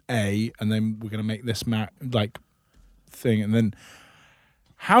A, and then we're going to make this thing, and then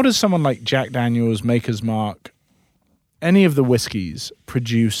how does someone like Jack Daniel's, Maker's Mark, any of the whiskeys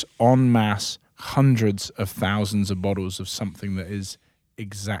produce en masse hundreds of thousands of bottles of something that is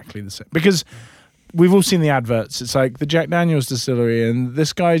exactly the same? Because we've all seen the adverts. It's like the Jack Daniel's distillery, and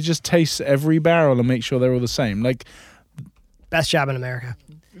this guy just tastes every barrel and makes sure they're all the same. Like, best job in America.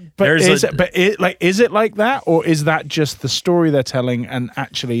 But is it like that, or is that just the story they're telling? And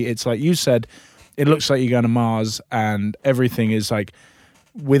actually, it's like you said, it looks like you're going to Mars, and everything is like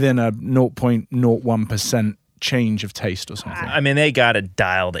within a 0.01% change of taste or something. I mean, they got it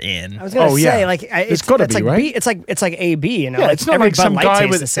dialed in. I was gonna say, like, it's got to be like right. It's like AB, you know. Yeah, it's not like some guy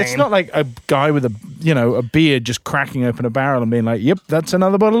with. It's not like a guy with a beard just cracking open a barrel and being like, "Yep, that's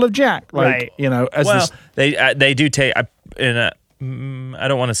another bottle of Jack." Like, right. They do take. I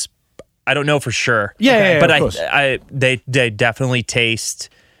don't want to. I don't know for sure. Yeah, but they definitely taste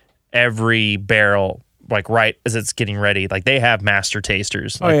every barrel like right as it's getting ready. Like they have master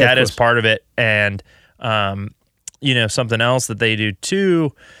tasters. Like that is part of it, and. Something else that they do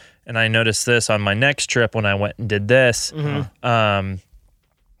too, and I noticed this on my next trip when I went and did this,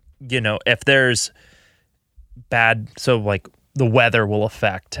 if there's bad, so like the weather will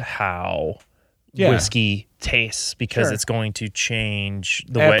affect how whiskey tastes because it's going to change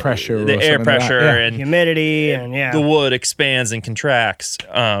the air pressure and humidity and the wood expands and contracts.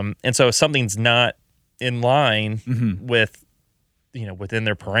 And so if something's not in line with, within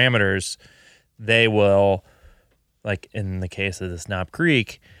their parameters, they will, like in the case of this Knob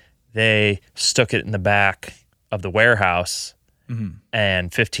Creek, they stuck it in the back of the warehouse,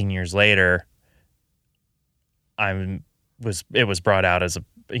 and 15 years later, it was brought out as I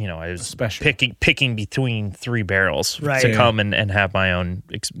was special picking between 3 barrels to come and have my own,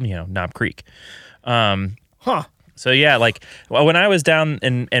 Knob Creek. So yeah, like when I was down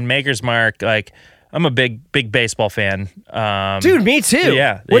in Maker's Mark, like. I'm a big baseball fan. Dude, me too.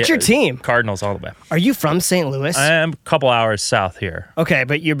 Yeah. What's your team? Cardinals all the way. Are you from St. Louis? I am a couple hours south here. Okay,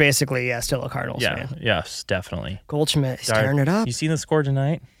 but you're basically still a Cardinals fan. Yes, definitely. Goldschmidt is tearing it up. You seen the score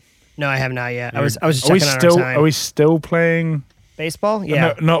tonight? No, I have not yet. I was just checking on our time. Are we still playing baseball?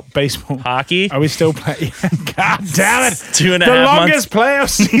 Yeah. No, not baseball. Hockey? Are we still playing? God damn it. 2.5 months. The longest playoff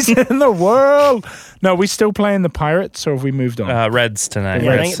season in the world. No, we still playing the Pirates, or have we moved on? Reds tonight.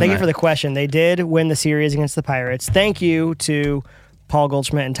 Yeah, thank you for the question. They did win the series against the Pirates. Thank you to Paul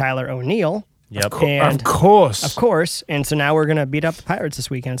Goldschmidt and Tyler O'Neill. Yep. Of course. And so now we're going to beat up the Pirates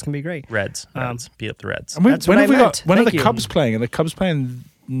this weekend. It's going to be great. Reds. Beat up the Reds. And when are the Cubs playing? Are the Cubs playing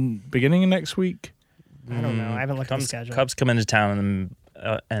beginning of next week? I don't know. I haven't looked at the schedule. Cubs come into town in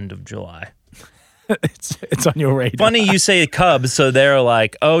the end of July. It's on your radar. Funny you say Cubs, so they're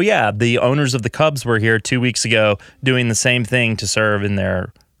like, oh yeah, the owners of the Cubs were here 2 weeks ago doing the same thing to serve in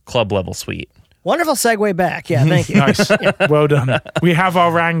their club level suite. Wonderful segue back. Yeah, thank you. Nice. Well done. We have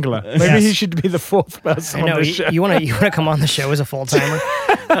our wrangler. Maybe he should be the 4th person on the show. You want to come on the show as a full-timer?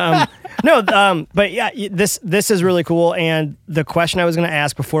 But yeah, this is really cool. And the question I was going to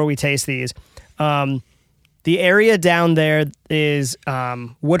ask before we taste these, the area down there is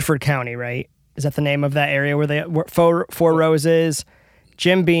Woodford County, right? Is that the name of that area where they Four Roses,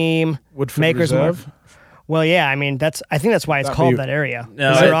 Jim Beam, Woodford Maker's Reserve? Mark? Well, yeah, I mean I think that's why it's called that area.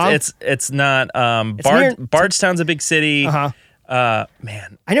 No, Is it wrong? It's not. Bardstown's a big city.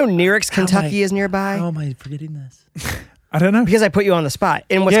 Man. I know Nearix, Kentucky is nearby. How am I forgetting this? I don't know. Because I put you on the spot.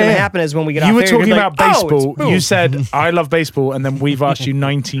 And what's going to happen is when we get you off were air, talking you're about like, baseball. Oh, You said, I love baseball. And then we've asked you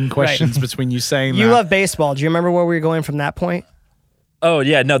 19 questions between you saying you that. love baseball. Do you remember where we were going from that point? Oh,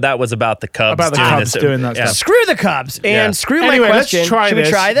 yeah. No, that was about the Cubs. About the doing Cubs this. doing that stuff. Screw the Cubs and Yeah. screw Anyway, my question. let's try Should this.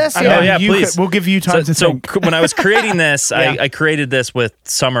 we try this? And Yeah. then yeah, you please. We'll give you time to think. When I was creating this, Yeah. I created this with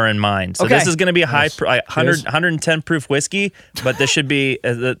summer in mind. So Okay. this is going to be a high, Yes. 110 proof whiskey, but this should be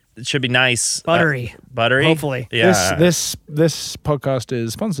it should be nice, Buttery. buttery. Hopefully. yeah. This podcast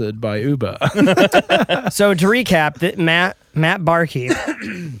is sponsored by Uber. So to recap, that Matt Barkeep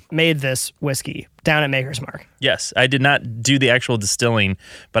made this whiskey down at Maker's Mark. Yes, I did not do the actual distilling,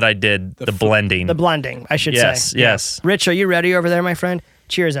 but I did the blending. The blending, I should Yes, say. yes. Yeah. Rich, are you ready over there, my friend?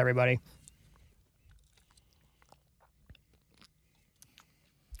 Cheers, everybody.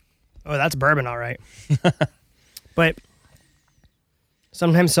 Oh, that's bourbon, all right. But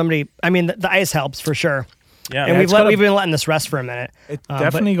sometimes somebody, I mean, the ice helps for sure. yeah, And it's we've been letting this rest for a minute. It but-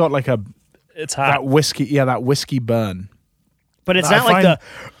 definitely got like it's that hot. whiskey burn. But it's I not like find-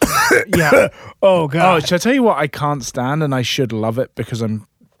 the, Yeah. oh, Oh, God. should I tell you what I can't stand and I should love it because I'm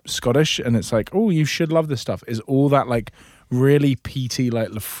Scottish and it's like, oh, you should love this stuff, is all that like really peaty, like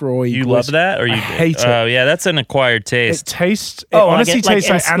Lefroy. You love that, or you I hate it. Oh, yeah, that's an acquired It taste. tastes, it Oh, honestly like tastes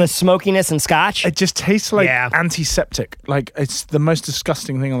like, the smokiness and scotch. it just tastes like Yeah. antiseptic. Like it's the most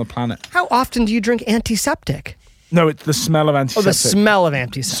disgusting thing on the planet. How often do you drink antiseptic? No, it's the smell of Oh, antiseptic. the smell of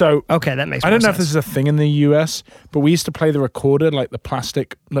antiseptic. So okay, that makes I more don't know if sense. this is a thing in the US, but we used to play the recorder, like the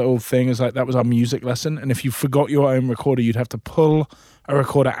plastic little thing is like, that was our music lesson. And if you forgot your own recorder, you'd have to pull a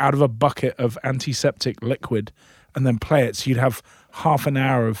recorder out of a bucket of antiseptic liquid and then play it. So you'd have half an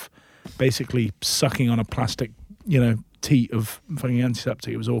hour of basically sucking on a plastic, teat of fucking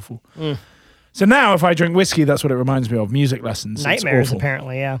antiseptic. It was awful. So now if I drink whiskey, that's what it reminds me of. Music lessons. It's Nightmares, awful.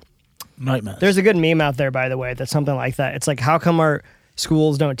 apparently, yeah. Nightmares. There's a good meme out there, by the way, that's something like that. It's like, how come our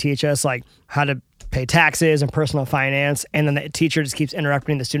schools don't teach us like how to pay taxes and personal finance? And then the teacher just keeps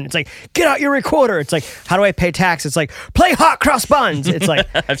interrupting the student. It's like, get out your recorder. It's like, how do I pay tax? It's like, play hot cross buns. It's like,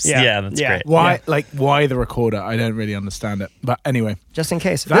 Yeah, that's great. Why, Yeah. why the recorder? I don't really understand it. But anyway. Just in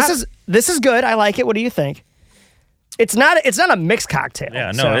case. That- This is good. I like it. What do you think? It's not a mixed cocktail.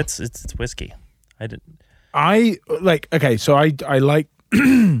 Yeah, no, so- it's whiskey. I didn't. I like, okay, so I like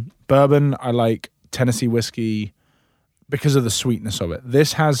bourbon, I like Tennessee whiskey because of the sweetness of it.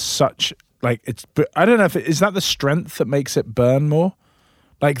 This has such but I don't know if is that the strength that makes it burn more,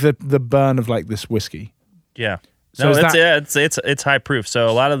 like the burn of like this whiskey. Yeah. So No, is it's high proof. So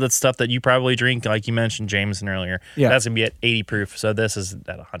a lot of the stuff that you probably drink, like you mentioned Jameson earlier, Yeah. that's gonna be at 80 proof. So this is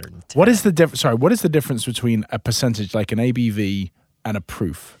at 110. What is the what is the difference between a percentage like an ABV and a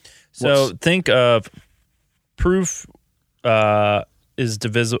proof? So think of proof is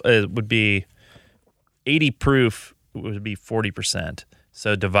divisible. It would be 80 proof would be 40%.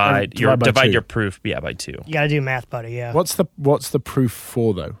 So divide divide by two. your proof by 2. You got to do math, buddy. Yeah. What's the proof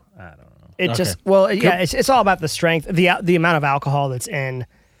for though? I don't know. It Okay. just, it's all about the strength, the amount of alcohol that's in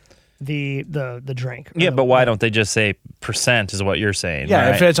the drink. Yeah, but why don't they just say percent is what you're saying? Yeah,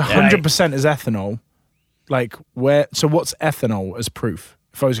 right? if it's 100% is ethanol, like so what's ethanol as proof?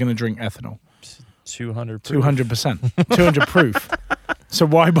 If I was going to drink ethanol, 200 proof. 200%, 200 proof. So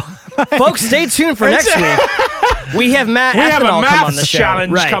why? Folks, stay tuned for next week. We have Matt We have a Ethanol come on the maths show.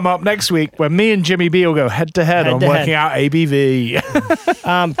 challenge Right. come up next week where me and Jimmy B will go head to head on Head-to-head. working out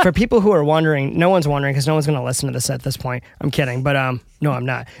ABV. For people who are wondering, no one's wondering because no one's going to listen to this at this point. I'm kidding, but no, I'm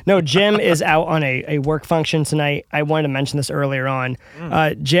not. No, Jim is out on a work function tonight. I wanted to mention this earlier on.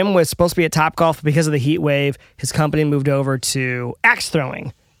 Jim was supposed to be at Topgolf because of the heat wave. His company moved over to axe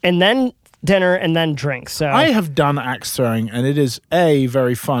throwing, and then dinner, and then drinks. So I have done axe throwing, and it is A,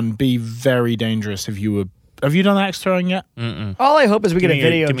 very fun, B, very dangerous. Have you done axe throwing yet? all I hope is we get a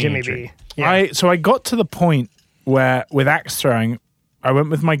video give of me Jimmy a treat. B. Yeah. So I got to the point where with axe throwing, I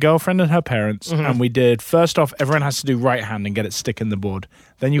went with my girlfriend and her parents, and we did, first off, everyone has to do right hand and get it stick in the board.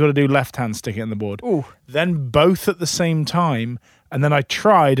 Then you got to do left hand, stick it in the board. Ooh. Then both at the same time, and then I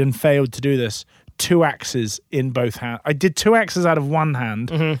tried and failed to do this. 2 axes in both hands. I did 2 axes out of one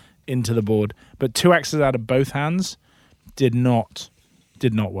hand into the board, but 2 axes out of both hands did not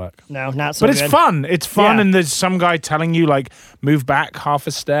work. No, not so But good. it's fun. It's fun, Yeah. and there's some guy telling you like move back half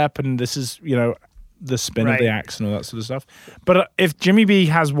a step, and this is the spin of the Right. axe and all that sort of stuff. But if Jimmy B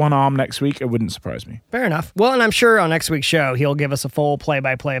has one arm next week, it wouldn't surprise me. Fair enough. Well, and I'm sure on next week's show, he'll give us a full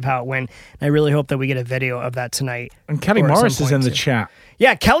play-by-play of how it went. And I really hope that we get a video of that tonight. And Kelly Or at some Morris is point, in the too. chat.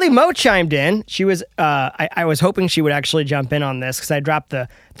 Yeah, Kelly Moe chimed in. She was, I was hoping she would actually jump in on this because I dropped the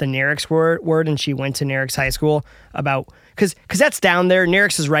Nerix word and she went to Nerix High School about, because that's down there.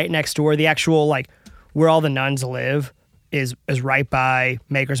 Nerix is right next door. The actual, like, where all the nuns live is right by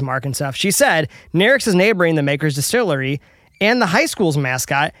Maker's Mark and stuff. She said, Nerix is neighboring the Maker's Distillery and the high school's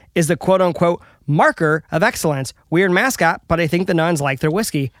mascot is the quote-unquote marker of excellence. Weird mascot, but I think the nuns like their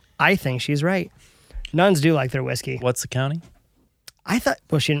whiskey. I think she's right. Nuns do like their whiskey. What's the county? I thought,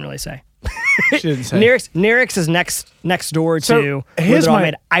 well, she didn't really say. She didn't say. Nerix is next door to So, where here's they're all my-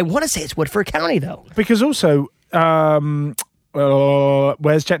 made. I want to say it's Woodford County, though. Because also,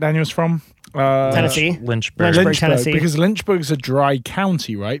 where's Jack Daniels from? Tennessee. Lynchburg. Lynchburg, Tennessee. Because Lynchburg's a dry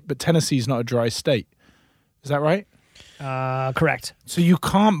county, right? But Tennessee's not a dry state. Is that right? Correct. So you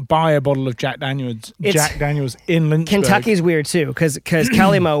can't buy a bottle of Jack Daniels in Lynchburg. Kentucky's weird, too, because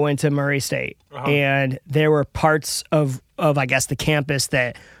Kelly Moe went to Murray State, Uh-huh. and there were parts of, I guess, the campus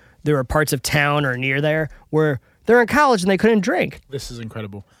that there were parts of town or near there where they're in college and they couldn't drink. This is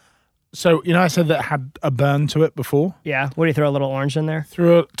incredible. So, I said that had a burn to it before. Yeah. What do you throw a little orange in there?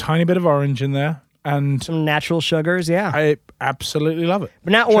 Threw a tiny bit of orange in there, and Some natural sugars, yeah. I absolutely love it.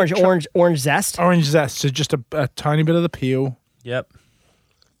 But not orange zest. Orange zest, so just a tiny bit of the peel. Yep.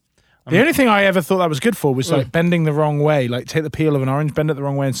 The only thing I ever thought that was good for was like bending the wrong way. Like take the peel of an orange, bend it the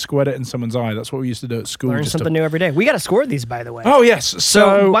wrong way, and squirt it in someone's eye. That's what we used to do at school. Learn just something to- new every day. We got to score these, by the way. Oh yes. So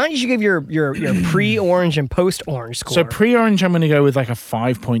So why don't you give your pre-orange and post-orange score? so pre-orange, I'm going to go with like a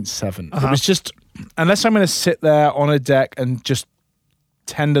 5.7. It was just unless I'm going to sit there on a deck and just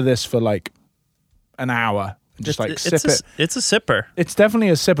tender this for like an hour and just like sip it. It's a sipper. It's definitely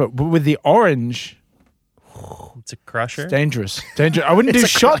a sipper, but with the orange, It's a crusher. dangerous. I wouldn't do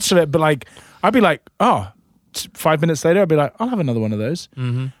shots of it, but like I'd be like, 5 minutes later, I'd be like, I'll have another one of those.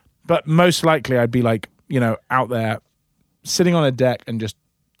 Mm-hmm. But most likely, I'd be like, out there, sitting on a deck and just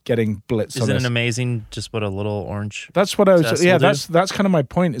getting blitzed. Isn't on it this. amazing just what a little orange That's what I was. Zest Yeah, will do? that's kind of my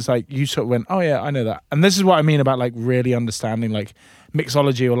point. Is like you sort of went, oh yeah, I know that, and this is what I mean about like really understanding like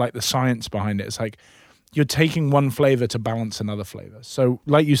mixology or like the science behind it. It's like you're taking one flavor to balance another flavor. So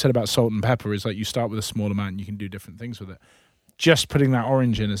like you said about salt and pepper, is like you start with a small amount and you can do different things with it. Just putting that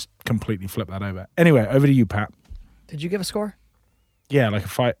orange in has completely flipped that over. Anyway, over to you, Pat. Did you give a score? Yeah, like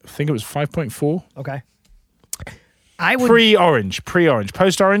I think it was 5.4. Okay. I would. Pre-orange,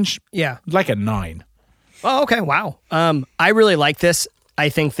 post-orange, Yeah. like a 9. Oh, okay. Wow. I really like this. I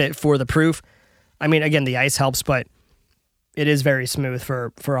think that for the proof, I mean, again, the ice helps, but it is very smooth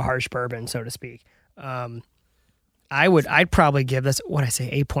for a harsh bourbon, so to speak. I'd probably give this,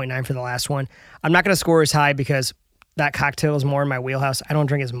 8.9 for the last one. I'm not going to score as high because that cocktail is more in my wheelhouse. I don't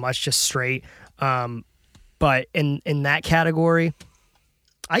drink as much just straight. But in that category,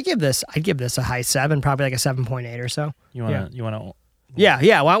 I'd give this a high 7, probably like a 7.8 or so. you want to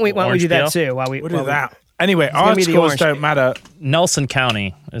Yeah. Why don't we Orange do that peel? too? While we What is that? Anyway, our gonna be the scores orange. don't matter. Nelson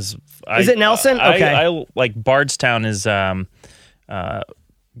County is it Nelson? Okay. I like Bardstown is down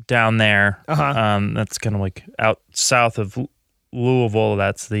there. That's kind of like out south of Louisville.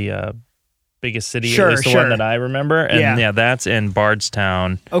 That's the biggest city, Sure, at least the one that I remember. And Yeah. that's in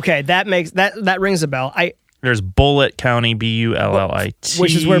Bardstown. Okay, that rings a bell. There's Bullitt County, Bullit,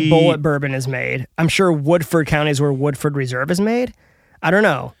 Which is where Bullitt bourbon is made. I'm sure Woodford County is where Woodford Reserve is made. I don't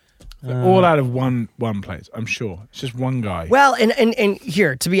know. All out of one place, I'm sure. It's just one guy. Well, and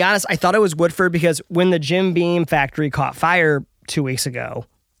here, to be honest, I thought it was Woodford because when the Jim Beam factory caught fire 2 weeks ago,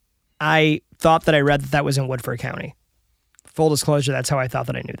 I thought that I read that was in Woodford County. Full disclosure, that's how I thought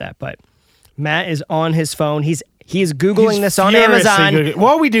that I knew that. But Matt is on his phone. He's Googling this on furiously Amazon. Googling.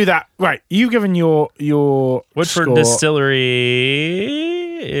 While we do that, right, you've given your Woodford score.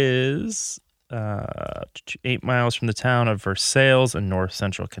 Distillery is 8 miles from the town of Versailles in north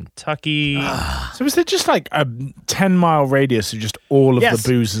central Kentucky. So is it just like a 10-mile radius of just all of Yes. the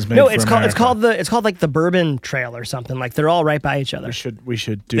boozes made No, for it's America? called like the Bourbon Trail or something. Like they're all right by each other. We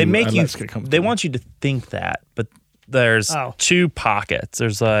should do. They make you. Let's Get Comfortable. They want you to think that, but there's Oh. 2 pockets.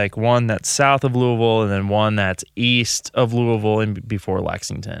 There's like one that's south of Louisville, and then one that's east of Louisville and before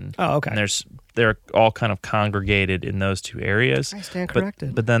Lexington. Oh, okay. And they're all kind of congregated in those 2 areas. I stand But-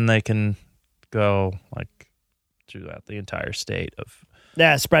 corrected. But then they can go like throughout the entire state of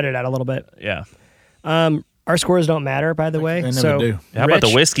Yeah, spread it out a little bit. yeah. Our scores don't matter, by the way. They never so do. How about the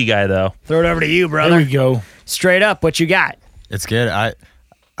Rich, whiskey guy though? throw it over to you, There brother. we go. Straight up, what you got? It's good.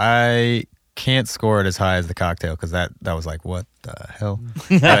 I can't score it as high as the cocktail because that was like what the hell.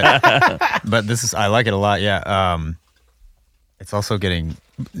 But this is I like it a lot. Yeah. It's also getting.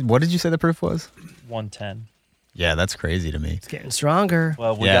 What did you say the proof was? 110. Yeah, that's crazy to me. It's getting stronger.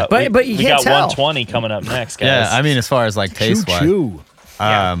 Well, we Yeah. got But you we can't got tell. 120 coming up next, guys. Yeah, I mean, as far as like taste wise, Choo-choo.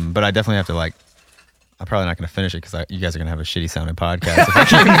 But I definitely have to like. I'm probably not going to finish it because you guys are going to have a shitty sounding podcast. If I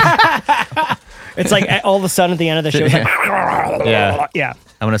keep- It's like all of a sudden at the end of the show, it's like, yeah.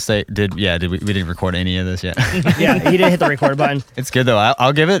 I'm going to say, we didn't record any of this yet. Yeah, he didn't hit the record button. It's good though.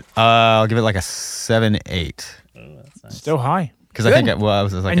 I'll give it like a 7-8. Still high. Because I think I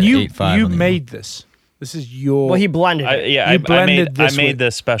was like and an you 8.5. you made this. This is your. Well, he blended it. I made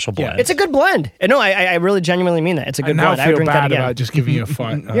this special blend. It's a good blend. And no, I really genuinely mean that. It's a good I now blend. I would feel drink that bad again. about just giving you a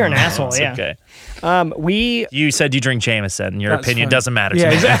fight. You're an asshole, yeah. Okay. You said you drink Jameson. Your That's opinion fine. doesn't matter Yeah, to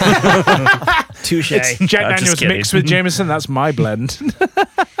me. exactly. Touche. Jack I'm just Daniels kidding. mixed with Jameson. That's my blend.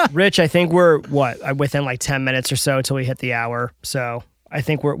 Rich, I think we're within like 10 minutes or so until we hit the hour. So I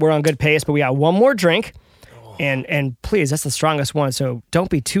think we're on good pace, but we got one more drink. And please, that's the strongest one. So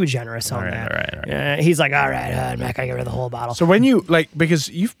don't be too generous on that. All right. He's like, all right, I'm not gonna get rid of the whole bottle. So when you because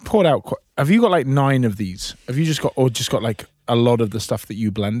you've poured out, have you got like 9 of these? Have you just got like a lot of the stuff that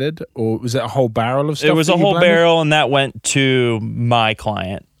you blended, or was it a whole barrel of stuff? It was that a you whole blended? barrel, and that went to my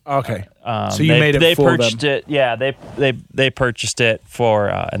client. Okay, so you made it they for purchased them. it. Yeah, they purchased it for,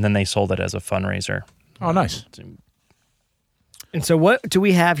 and then they sold it as a fundraiser. Oh, nice. And so what do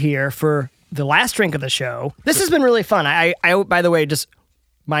we have here for the last drink of the show? This has been really fun. I by the way, just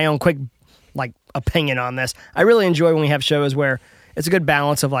my own quick like opinion on this. I really enjoy when we have shows where it's a good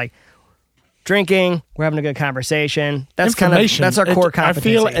balance of like drinking, we're having a good conversation. That's that's our core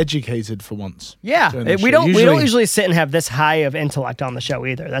competency. I feel educated for once. Yeah, doing this we show. don't usually sit and have this high of intellect on the show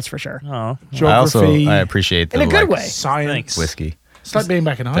either. That's for sure. Oh, Geography, I appreciate the in a good way. science, Thanks. whiskey. It's like being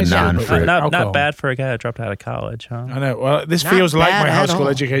back in high The school. but non-fruit. with not alcohol. bad for a guy that dropped out of college, huh? I know. Well, this Not feels like bad my high at school all.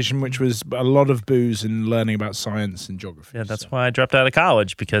 education, which was a lot of booze and learning about science and geography. Yeah, that's why I dropped out of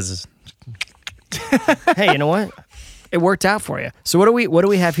college, because Hey, you know what? It worked out for you. So what do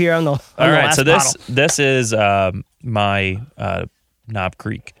we have here on the all the right. last So bottle? this is my Knob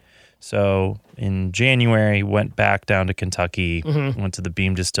Creek. So in January, went back down to Kentucky, went to the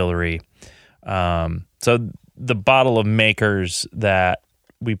Beam Distillery. So the bottle of Makers that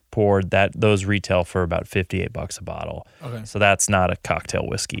we poured, those retail for about $58 a bottle. Okay. So that's not a cocktail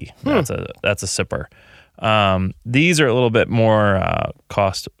whiskey. That's a sipper. These are a little bit more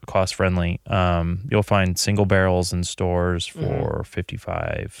cost friendly. You'll find single barrels in stores for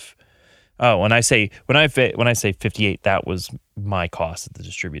 $55. Oh, when I say 58, that was my cost at the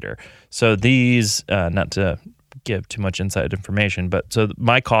distributor. So these, not to give too much inside information, but so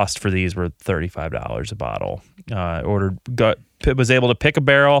my cost for these were $35 a bottle. Was able to pick a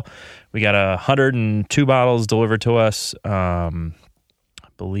barrel. We got 102 bottles delivered to us.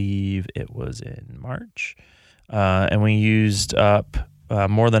 Believe it was in March, and we used up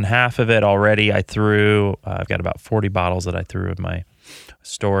more than half of it already. I've got about 40 bottles that I threw in my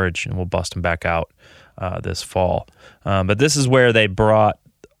storage, and we'll bust them back out this fall. But this is where they brought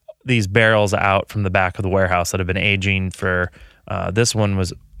these barrels out from the back of the warehouse that have been aging for. This one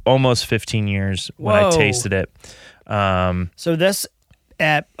was almost 15 years when I Whoa. tasted it. So this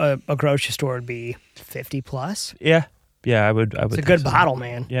at a grocery store would be 50 plus. Yeah, I would. It's a think good so. bottle,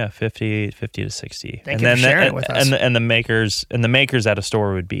 man. Yeah, 50 to 60. Thank you for sharing it with us. And the makers at a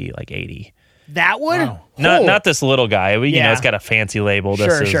store would be like 80. That would Wow. Not this little guy. You Yeah. know, it's got a fancy label. This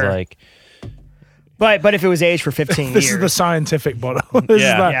Sure, is sure. like But if it was aged for 15 This years, is the scientific bottle. This is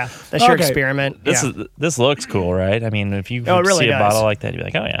Yeah. that. yeah, that's your Okay. experiment. this yeah. this looks cool, right? I mean, if you Oh, it really see a does. bottle like that, you'd be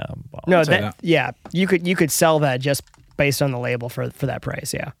like, oh yeah. Well, No, say that that. yeah, you could sell that just based on the label for that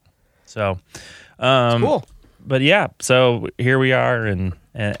price. Yeah, So, cool. but yeah, so here we are, and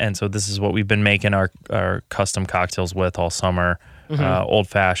so this is what we've been making our custom cocktails with all summer. Old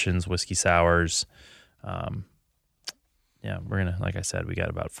fashions, whiskey sours. Yeah, we're gonna, like I said, we got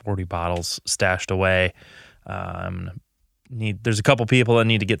about 40 bottles stashed away. There's a couple people that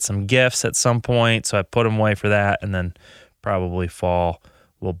need to get some gifts at some point, so I put them away for that, and then probably fall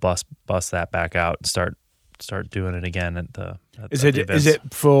we'll bust that back out and start doing it again at the. Is the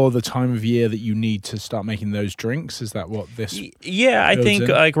it for the time of year that you need to start making those drinks? Is that what this? Yeah, I goes think in?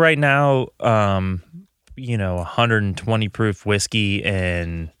 like right now, 120 proof whiskey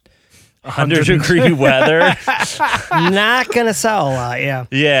and 100 degree weather. Not gonna sell a lot. Yeah,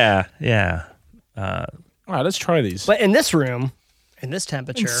 Yeah. All right, let's try these. but in this room, in this In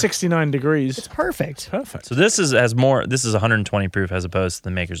temperature, 69 degrees. it's perfect. Perfect. So this is 120 proof as opposed to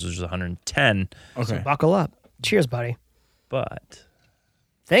the Makers, which is 110. Okay. Buckle up. Cheers, buddy. But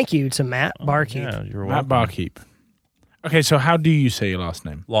Thank you to Matt Barkeep. yeah, you're Matt welcome. Barkeep. Okay, so how do you say your last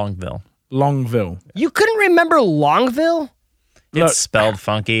name? Longville. Longville. You couldn't remember Longville? Look, It's spelled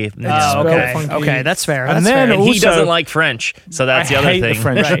funky. Oh, okay. funky. Okay, that's fair. And That's then fair. And he also- doesn't like French, so that's I the other hate thing. the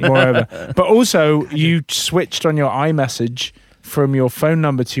French, moreover. But also, you switched on your iMessage from your phone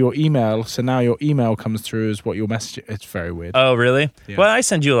number to your email. So now your email comes through as what your message. It's very weird. Oh, really? Yeah. Well, I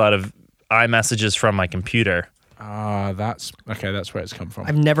send you a lot of iMessages from my computer. That's okay. That's where it's come from.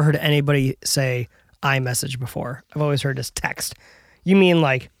 I've never heard anybody say iMessage before. I've always heard just text. You mean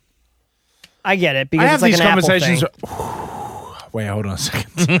like? I get it because I have it's like these an Apple conversations. thing. Wait, hold on a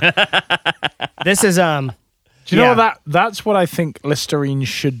second. This is Do you know what that's what I think Listerine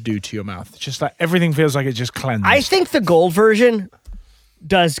should do to your mouth? It's just like everything feels like it just cleansed. I think the gold version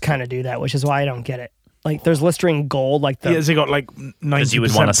does kind of do that, which is why I don't get it. Like there's Listerine Gold, like the has it got like 90% Because you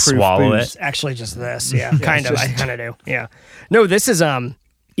would want to swallow booze? it. it's actually just this. Yeah, kind of. just- I kind of do. Yeah. No, this is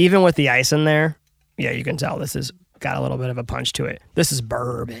even with the ice in there. Yeah, you can tell this has got a little bit of a punch to it. This is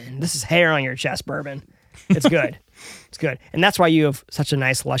bourbon. This is hair on your chest bourbon. It's good. It's good. And that's why you have such a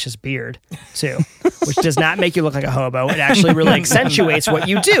nice, luscious beard, too, which does not make you look like a hobo. It actually really accentuates what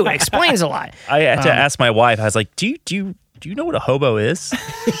you do. It explains a lot. I had to ask my wife. I was like, "Do you know what a hobo is?"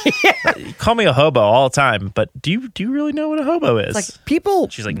 You call me a hobo all the time, but do you really know what a hobo is? Like people,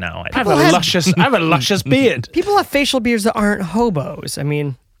 She's like, "No, I I have don't." a luscious beard. people have facial beards that aren't hobos. I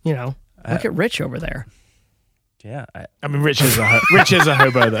mean, you know, look at Rich over there. Yeah, I mean, Rich is a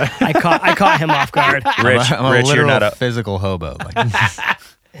hobo though. I caught him off guard. Rich, I'm a Rich, you're literal not a. physical hobo. Like,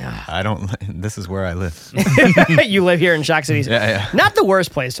 I don't. This is where I live. You live here in Shock City. Yeah. Not the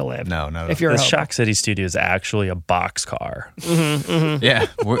worst place to live. No. If you're The a hobo. Shock City studio is actually a box car. Yeah,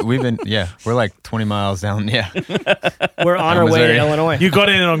 we've been. Yeah, we're like 20 miles down. Yeah, We're on our way to Missouri. Illinois. You got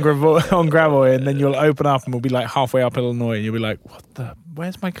in on gravel, and then you'll open up, and we'll be like halfway up Illinois, and you'll be like, "What the?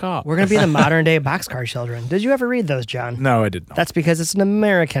 Where's my car?" We're going to be the modern day boxcar children. Did you ever read those, John? No, I did not. That's because it's an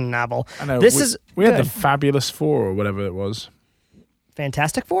American novel. I know. This we had good. the Fabulous Four or whatever it was.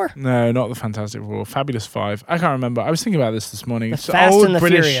 Fantastic Four? No, not the Fantastic Four. Fabulous Five. I can't remember. I was thinking about this morning. The It's Fast old and the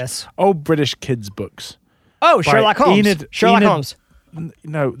British, Furious. old British kids books. Oh, By Sherlock Holmes. Enid- Sherlock Enid- Holmes.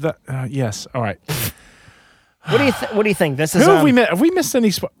 No, that yes. All right. What do you think? This is Who have we missed? Have we missed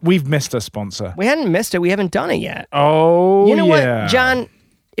any? We've missed a sponsor. we hadn't missed it. We haven't done it yet. Oh, You know yeah. what, John?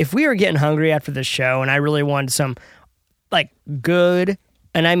 If we were getting hungry after this show and I really wanted some like good,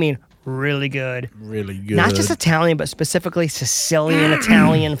 and I mean really good, Really good. not just Italian, but specifically Sicilian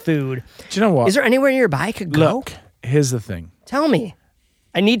Italian food, Do you know what? is there anywhere nearby I could go? Look, here's the thing. Tell me.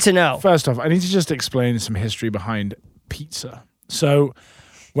 I need to know. First off, I need to just explain some history behind pizza. So,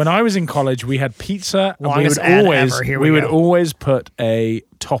 when I was in college, we had pizza, and Longest ad ever. Here we would go. always put a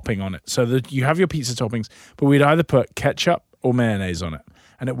topping on it. So that you have your pizza toppings, but we'd either put ketchup or mayonnaise on it.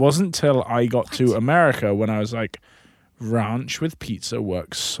 And it wasn't till I got to America when I was like, ranch with pizza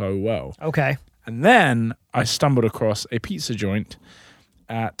works so well. Okay. And then I stumbled across a pizza joint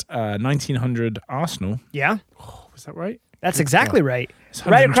at 1900 Arsenal. Yeah. Was that right? That's exactly right. It's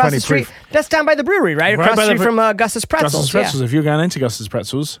Right across 120 the street. proof. That's down by the brewery, right? Right Across by the the street from Gus's Pretzels. Gus's Pretzels. If you're going into Gus's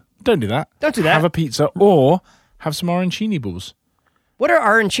Pretzels, don't do that. Don't do that. Have a pizza or have some arancini balls. What are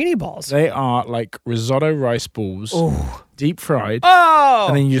arancini balls? They are like risotto rice balls, deep fried, Oh!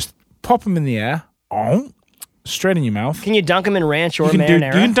 and then you just pop them in the air, straight in your mouth. Can you dunk them in ranch or You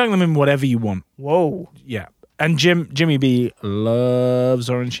marinara? can dunk them in whatever you want. Whoa. Yeah. And Jimmy B loves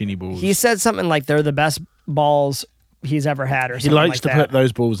arancini balls. He said something like they're the best balls he's ever had or He something likes like to that. put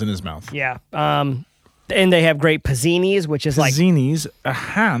those balls in his mouth. Yeah. And they have great pazzinis, which is like Pazzinis, a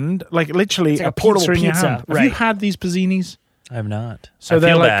hand, like literally It's like a a portable pizza in your pizza, hand. Have you right. had these pazzinis? I have not. So I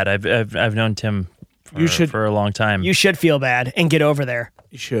they're feel like- bad. I've known Tim for a long time. you should feel bad and get over there.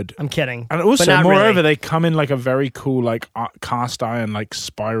 You should. I'm kidding. And But also, not moreover, really. they come in like a very cool, like cast iron, like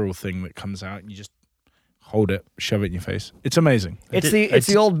spiral thing that comes out, and you just hold it, shove it in your face. It's amazing. It's did-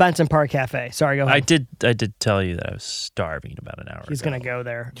 the old Benson Park Cafe. Sorry, go ahead. I did tell you that I was starving about an hour He's ago. gonna go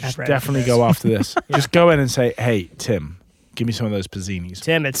there. Just after definitely this. go after this. Just go in and say, "Hey, Tim, give me some of those pazzinis."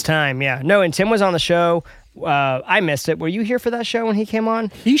 Tim, it's time. Yeah. No, and Tim was on the show. I missed it. Were you here for that show when he came on?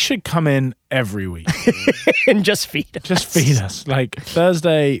 He should come in every week. And just feed us. Just feed us. Like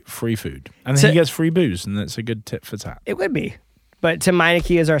Thursday, free food, and then So- he gets free booze, and that's a good tip for tat. It would be. But Tim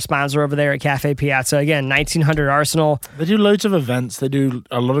Meineke is our sponsor over there at Cafe Piazza. Again, 1900 Arsenal. They do loads of events. They do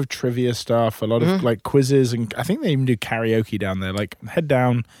a lot of trivia stuff, a lot of like quizzes, and I think they even do karaoke down there. Like head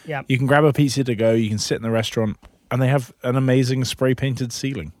down, Yep. you can grab a pizza to go. You can sit in the restaurant, and they have an amazing spray painted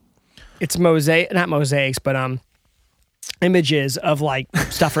ceiling. It's not mosaics, but images of like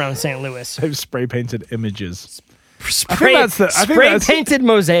stuff around St. Louis. They've spray painted images. Spray, that's the- I think spray that's- painted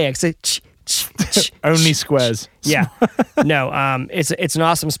mosaics. Only squares. Yeah. No, it's an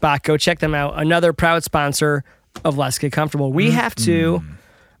awesome spot. Go check them out. Another proud sponsor of Let's Get Comfortable. We have to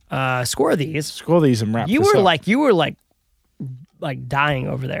score these. Score these and wrap. You this were up. like dying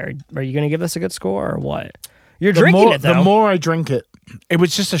over there. Are you going to give us a good score or what? You're drinking it though. The more I drink it, it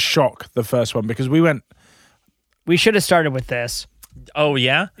was just a shock. The first one because we should have started with this. Oh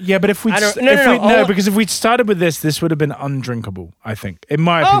yeah. Yeah, but if we because if we'd started with this would have been undrinkable. I think, in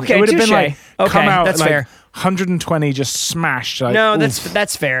my opinion, Okay, it would have been like come out that's like fair. 120 just smashed. Like, No, oof.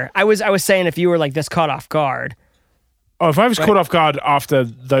 that's fair. I was saying if you were like this caught off guard. Oh, if I was caught off guard after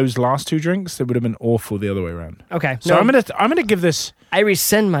those last two drinks, it would have been awful the other way around. Okay, So I'm gonna give this. I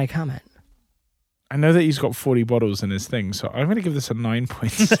rescind my comment. I know that he's got 40 bottles in his thing, so I'm gonna give this a 9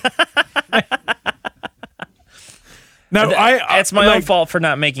 points. No, it's my own fault for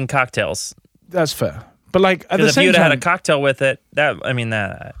not making cocktails. That's fair, but like at the Because if same you'd time, had a cocktail with it,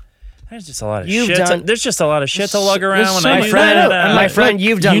 there's just a lot of You've shit. done- There's just a lot of shit to lug around There's when so I much- do friend- that. and my friend,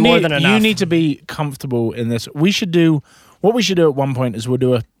 you've done more than enough. You need to be comfortable in this. What we should do at one point is we'll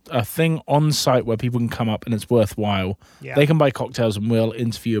do a thing on site where people can come up and it's worthwhile. Yeah. They can buy cocktails and we'll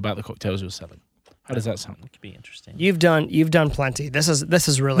interview about the cocktails we're selling. How does that sound? Could be interesting. You've done plenty. This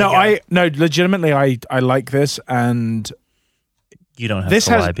is really good. Legitimately I like this and You don't have this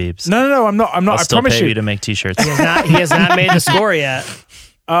to lie, Beebs. No, I'm not. I'll I still promise pay you you. to make T-shirts. He has not made the score yet.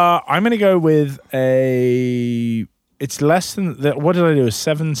 I'm going to go with it's less than, what did I do? A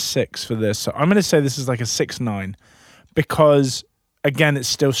 7.6 for this. So I'm going to say this is like a 6.9 because, again, it's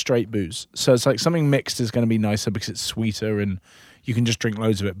still straight booze. So it's like something mixed is going to be nicer because it's sweeter and you can just drink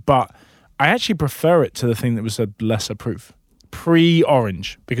loads of it. But I actually prefer it to the thing that was a lesser proof.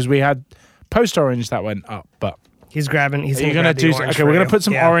 Pre-orange, because we had post-orange that went up, but... He's grabbing. He's You're gonna going to do... orange Okay, we're going for to put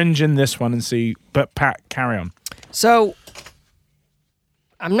some you. Yeah. orange in this one and see... But Pat, carry on. So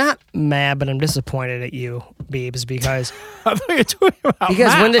I'm not mad, but I'm disappointed at you, Beebs, because I thought you were talking about when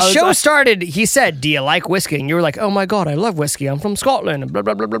the Matt. I was show like- started, he said, "Do you like whiskey?" And you were like, "Oh my god, I love whiskey. I'm from Scotland." And blah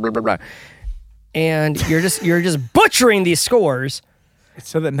blah blah blah blah blah blah. And you're just butchering these scores.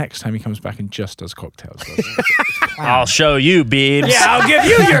 So that next time he comes back and just does cocktails. I'll show you, Beebs. Yeah, I'll give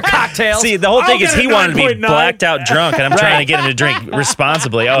you your cocktails. See, the whole I'll thing is get a he wanted to be 9.9. blacked out drunk, and I'm trying to get him to drink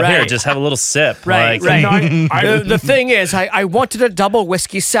responsibly. Oh, here, Right. just have a little sip. Right, Like, right. The thing is, I wanted a double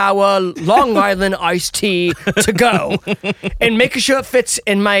whiskey sour Long Island iced tea to go, and making sure it fits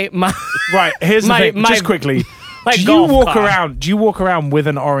in my Right, here's My- the thing. my- Just quickly. my Do you golf walk cart. around? Do you walk around with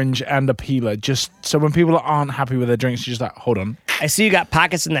an orange and a peeler, just so when people aren't happy with their drinks, you're just like, hold on, I see you got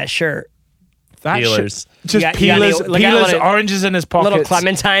pockets in that shirt. that Peelers. shit, just You got peelers, any- like, peelers, little- oranges in his pockets, little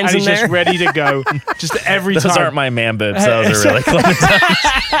clementines and he's in just there. ready to go, just every those time. aren't my man boobs. Those are really clementine.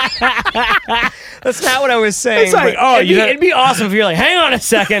 That's not what I was saying. It's like, but oh, it'd be awesome if you're like, hang on a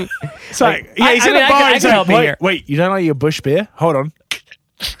second. It's like, I- he's I in mean, a I bar. can- I He's can like, help you here. wait, you don't like your Bush beer? Hold on,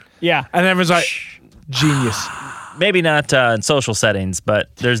 Yeah. and everyone's like, genius. Maybe not in social settings,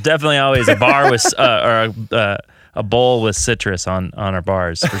 but there's definitely always a bar with a bowl with citrus on our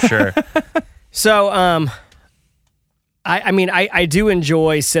bars for sure. So, I mean, I do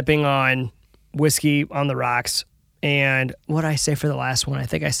enjoy sipping on whiskey on the rocks. And what did I say for the last one? I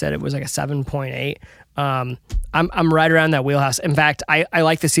think I said it was like a 7.8. I'm right around that wheelhouse. In fact, I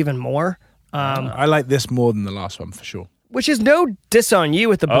like this even more. I like this more than the last one for sure. Which is no diss on you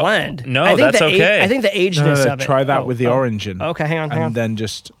with the blend. no, I think that's the okay. I think the agedness of it. Try that with the orange in. Okay, hang on. and then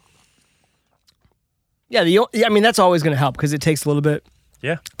just Yeah, I mean that's always going to help because it takes a little bit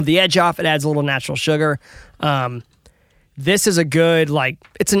Yeah. the edge off. It adds a little natural sugar. This is a good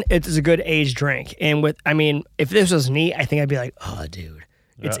it's a good aged drink. And if this was neat, I think I'd be like, oh, dude,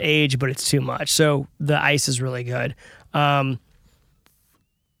 it's aged, but it's too much. So the ice is really good. I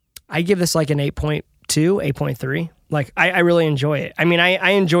give this like an 8.2, 8.3. Like I really enjoy it. I mean,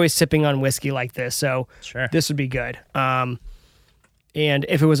 I enjoy sipping on whiskey like this. So Sure. this would be good. And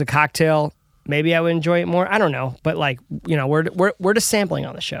if it was a cocktail, maybe I would enjoy it more. I don't know, but we're just sampling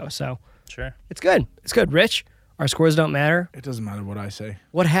on the show, so Sure. it's good. It's good. Rich, our scores don't matter. it doesn't matter what I say.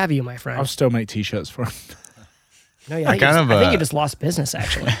 What have you, my friend? I'll still make t-shirts for him. No, yeah, kind I of, think you just lost business,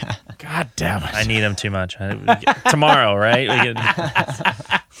 actually. God damn it. I need them too much. Tomorrow, right?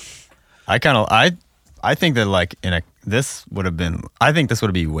 I think that like this would have been, I think this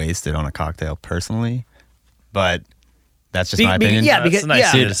would be wasted on a cocktail personally, but that's just my opinion. yeah, That's because nice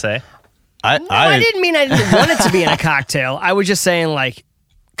of you yeah. to say. I didn't mean I didn't want it to be in a cocktail. I was just saying like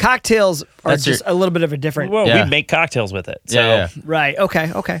cocktails are That's just a little bit of a different. Well, Yeah. we make cocktails with it. So Yeah. Right.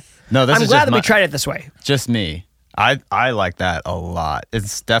 Okay. No, this I'm is glad just that my, we tried it this way. just me. I like that a lot.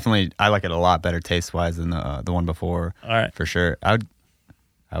 It's definitely, I like it a lot better taste wise than the one before. All right. For sure. I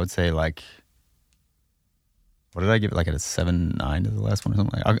would say like, what did I give it? Like a 7.9 to the last one or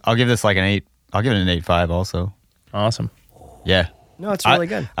something. I'll give this like an 8. I'll give it an 8.5 also. Awesome. Yeah. No, it's really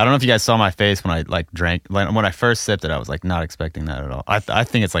good. I don't know if you guys saw my face when I like drank. Like when I first sipped it, I was like not expecting that at all. I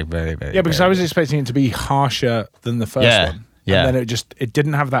think it's like very, very. Yeah, because very I was good. expecting it to be harsher than the first Yeah, one. yeah. And then it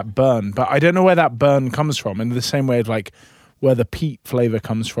didn't have that burn. But I don't know where that burn comes from. In the same way of like where the peat flavor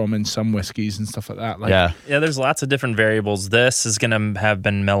comes from in some whiskeys and stuff like that. Like, Yeah. Yeah, there's lots of different variables. This is going to have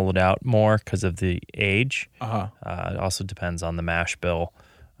been mellowed out more because of the age. It also depends on the mash bill,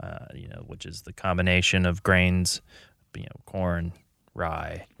 which is the combination of grains, corn,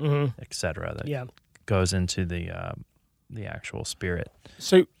 rye, etc. That goes into the actual spirit.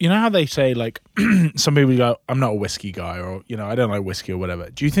 So you know how they say like some people go, I'm not a whiskey guy, or I don't like whiskey or whatever.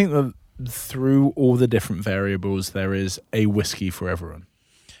 Do you think that through all the different variables there is a whiskey for everyone?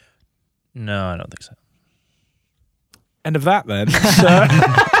 No, I don't think so. End of that then. So,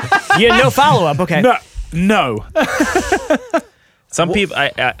 Yeah, no follow up. Okay. no. Some people,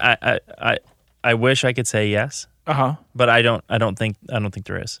 I wish I could say yes, but I don't think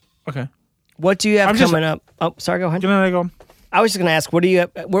there is. Okay. What do you have I'm just- coming up? Oh, sorry. Go ahead. Go on. I was just going to ask, what do you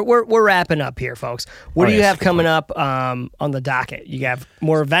have? We're wrapping up here, folks. What do you yes, have good coming up on the docket? You have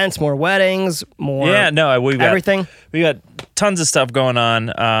more events, more weddings, more we got everything. We got tons of stuff going on.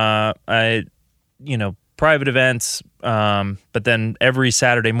 Private events. But then every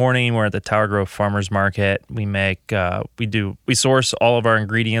Saturday morning, we're at the Tower Grove Farmers Market. We we source all of our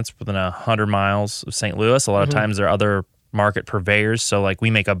ingredients within 100 miles of St. Louis. A lot of times there are other market purveyors. So like we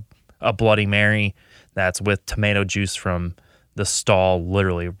make a Bloody Mary that's with tomato juice from the stall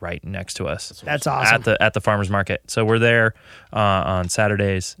literally right next to us. That's awesome. At the farmers market. So we're there on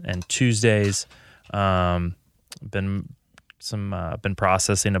Saturdays and Tuesdays. Been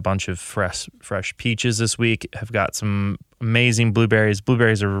processing a bunch of fresh peaches this week. Have got some amazing blueberries.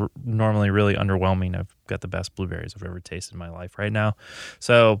 Blueberries are normally really underwhelming. I've got the best blueberries I've ever tasted in my life right now.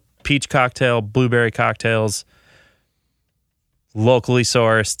 So peach cocktail, blueberry cocktails, locally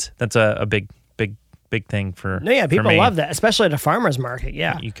sourced. That's a big thing for No, yeah, for people me. love that, especially at a farmer's market.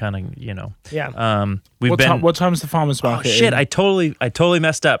 Yeah. You kind of Yeah. we've been What time's the farmers market? shit, I totally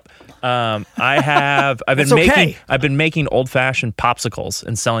messed up. I've That's okay. been making old fashioned popsicles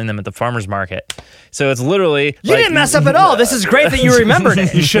and selling them at the farmers market. So it's literally You didn't mess up at all. This is great that you remembered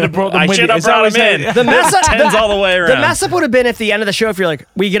it. You should have brought them I with should you. have It's brought always them in. like- The mess up, Tens all the way around. The mess up would have been if the end of the show, if you're like,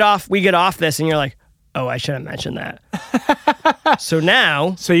 we get off this, and you're like, oh, I should have mentioned that. So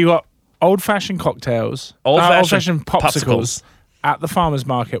now, So you got old-fashioned cocktails, Old-fashioned popsicles at the farmers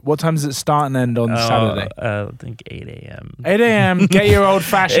market. What time does it start and end on Saturday? I think 8 a.m. 8 a.m. Get your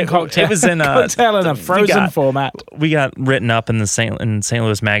old-fashioned cocktail. It was in cocktail in a frozen format. We got written up in St.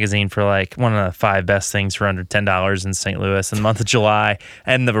 Louis Magazine for like one of the 5 best things for under $10 in St. Louis in the month of July.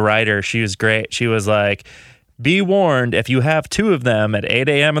 And the writer, she was great. She was like, be warned, if you have 2 of them at 8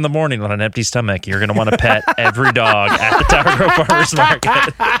 a.m. in the morning on an empty stomach, you're going to want to pet every dog at the Tower Grove Farmers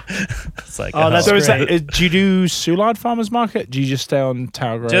Market. It's like, that's So great. do you do Soulard Farmers Market? Do you just stay on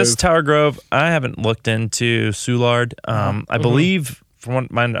Tower Grove? just Tower Grove. I haven't looked into Soulard. I believe, from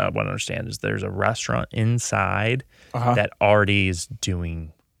what I understand, is there's a restaurant inside that already is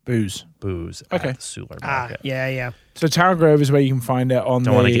doing booze. booze Okay. at the Soulard Market. yeah. So Tower Grove is where you can find it on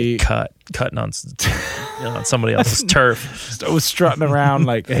Don't want to the... get cutting on on somebody else's turf. strutting around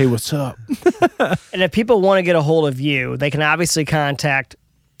like, hey, what's up? And if people want to get a hold of you, they can obviously contact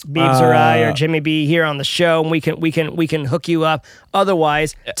Beebs or I or Jimmy B here on the show, and we can hook you up.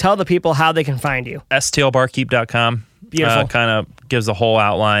 Otherwise, tell the people how they can find you. stlbarkeep.com. Beautiful. Kind of gives a whole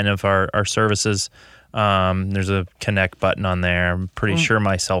outline of our services. There's a connect button on there. I'm pretty sure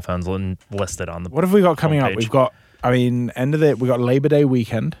my cell phone's listed on the What have we got coming up? homepage. We've got, we got Labor Day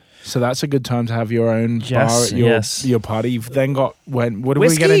weekend. So that's a good time to have your own bar at your party. You've then got, what do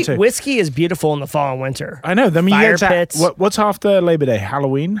we get into? Whiskey is beautiful in the fall and winter. I know. Then we Fire get to, pits. what's after Labor Day?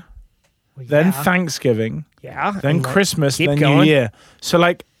 Halloween, then Yeah. Thanksgiving, Yeah. then and Christmas, keep then going. New Year. So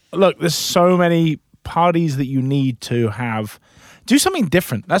like, look, there's so many parties that you need to have. Do something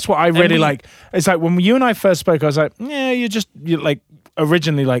different. That's what I really like. It's like when you and I first spoke, I was like, yeah, you're like,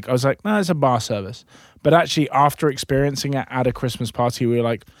 originally, like, I was like, no, it's a bar service. But actually, after experiencing it at a Christmas party, we were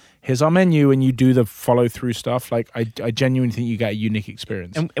like, here's our menu, and you do the follow through stuff. Like, I genuinely think you get a unique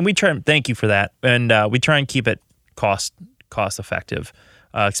experience. And we try and thank you for that. And we try and keep it cost effective.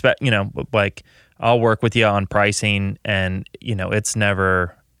 Like I'll work with you on pricing, and it's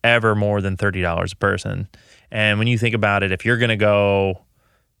never ever more than $30 a person. And when you think about it, if you're going to go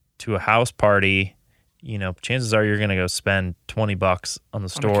to a house party, chances are you're going to go spend $20 on the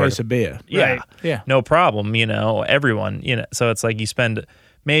store. On a case of beer. Yeah. Right. Yeah. No problem. Everyone, so it's like you spend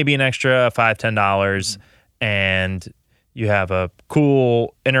maybe an extra $5-10 and you have a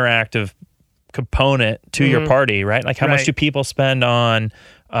cool interactive component to your party, right? Like how much Right. do people spend on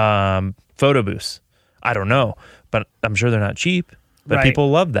photo booths? I don't know, but I'm sure they're not cheap, but Right. people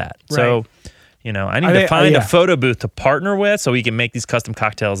love that. So, you know, I need to think- find yeah. a photo booth to partner with so we can make these custom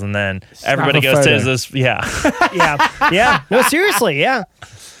cocktails, and then everybody a goes to photo. this. Yeah. Yeah. No, seriously. Yeah.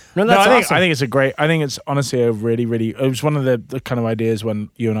 No, No, that's I think awesome. I think it's a great. I think it's honestly a really, really. It was one of the kind of ideas when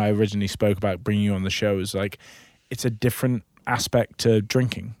you and I originally spoke about bringing you on the show. Is like, it's a different aspect to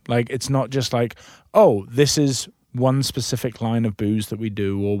drinking. Like, it's not just like, oh, this is one specific line of booze that we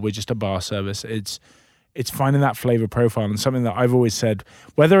do, or we're just a bar service. It's finding that flavor profile, and something that I've always said,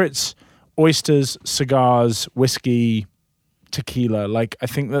 whether it's oysters, cigars, whiskey, tequila. Like, I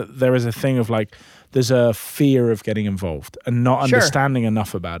think that there is a thing of like, there's a fear of getting involved and not Sure. understanding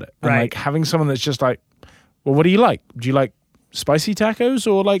enough about it. And Right. like having someone that's just like, well, what do you like? Do you like spicy tacos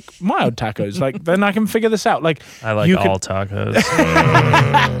or like mild tacos? Like, then I can figure this out. Like, I like you all tacos.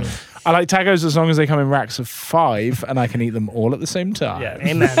 I like tacos as long as they come in racks of 5 and I can eat them all at the same time. Yeah.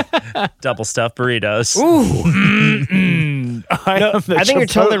 Amen. Double stuffed burritos. I am the I think you're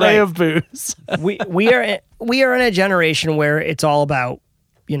totally Chipotle right. of booze. we are in a generation where it's all about,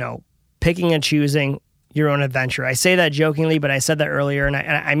 you know, picking and choosing your own adventure. I say that jokingly, but I said that earlier, and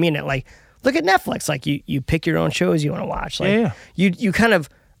I mean it. Like, look at Netflix. Like, you pick your own shows you want to watch. Like, Yeah. you kind of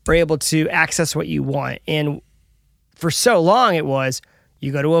are able to access what you want. And for so long, it was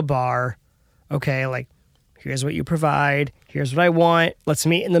you go to a bar, okay, like, here's what you provide. Here's what I want. Let's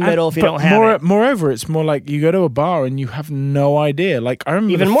meet in the middle if you But don't have it. Moreover, it's more like you go to a bar and you have no idea. Like, I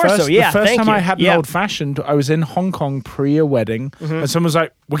remember Even the more first, so, yeah, the first thank time you. I had an Yeah. old fashioned, I was in Hong Kong pre a wedding, and someone was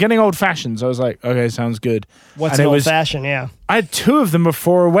like, "We're getting old fashions." I was like, "Okay, sounds good." What's and an it old was, fashioned? Yeah. I had 2 of them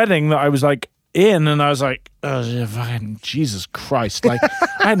before a wedding that I was like in, and I was like, "Oh, yeah, fucking Jesus Christ!" Like,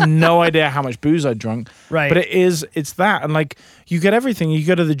 I had no idea how much booze I'd drunk. Right. But it's that, and like, you get everything. You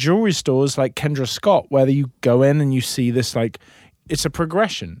go to the jewelry stores like Kendra Scott, where you go in and you see this, like, it's a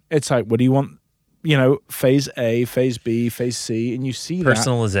progression. It's like, what do you want? You know, phase A, phase B, phase C, and you see that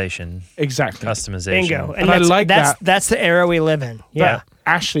Personalization, exactly. customization. Bingo. And I like that. That's the era we live in. Yeah. But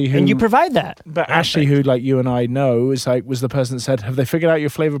Ashley, who And you provide that. But Ashley, who like you and I know, was the person that said, "Have they figured out your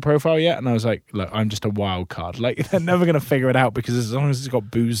flavor profile yet?" And I was like, "Look, I'm just a wild card. Like, they're never gonna figure it out because as long as it's got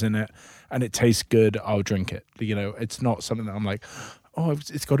booze in it and it tastes good, I'll drink it. You know, it's not something that I'm like, oh,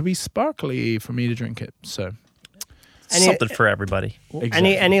 it's got to be sparkly for me to drink it." So, Something for everybody.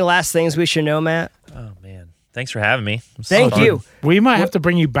 exactly. Any last things we should know, Matt? Oh man, thanks for having me. It was Thank fun. you. we might have to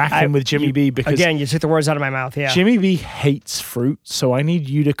bring you back in with Jimmy B because Again, you took the words out of my mouth. Yeah. Jimmy B hates fruit. So I need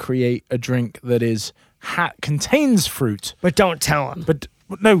you to create a drink that is contains fruit. But don't tell him. But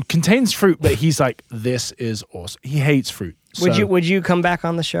no, contains fruit, but he's like, this is awesome. He hates fruit. Would you come back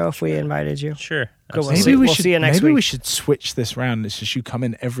on the show if we invited you? Sure. Go, we'll absolutely. see- we'll see you next maybe we week. should switch this round. It's just you come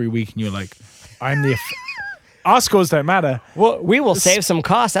in every week and you're like, I'm the. Our scores don't matter. Well, we will save some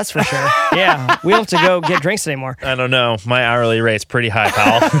costs, that's for sure. Yeah. We don't have to go get drinks anymore. I don't know. My hourly rate's pretty high,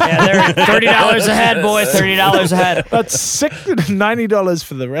 pal. Yeah, they're $30 a head, boys. $30 a head. That's $90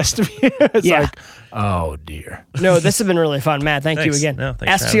 for the rest of you. It's Yeah. like, oh dear. No, this has been really fun, Matt. Thank you Thanks. again. No,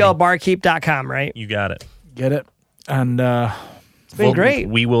 thanks for having me. STLbarkeep.com, right? You got it. Get it? And It's been great.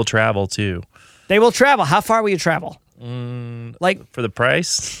 We will travel too. They will travel. How far will you travel? Like, For the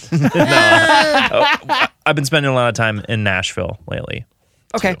price? No. Oh, I've been spending a lot of time in Nashville lately.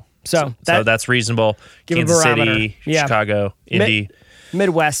 okay. too. So That's reasonable. Give a Kansas barometer. City, Yeah. Chicago, Indy.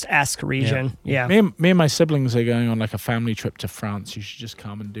 Midwest-esque region. Yeah. me and my siblings are going on like a family trip to France. You should just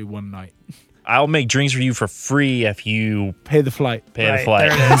come and do one night. I'll make drinks for you for free if you Pay the flight. pay the Right, flight.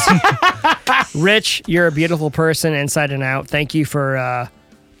 there it is. Rich, you're a beautiful person inside and out. Thank you for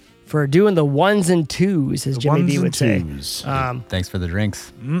doing the ones and twos, as Jimmy B would say. Thanks for the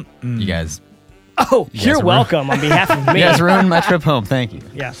drinks. You guys. Oh, you're ruined- welcome on behalf of me. You guys ruined my trip home. Thank you.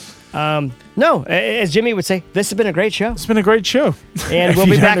 Yeah. No, as Jimmy would say, this has been a great show. It's been a great show. And If we'll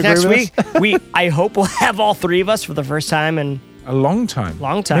you be don't back agree next with week. I hope we'll have all 3 of us for the first time. And A long time.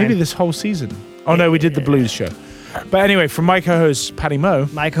 Long time. Maybe this whole season. Oh no, we did the blues show. But anyway, from my co-host Patty Moe,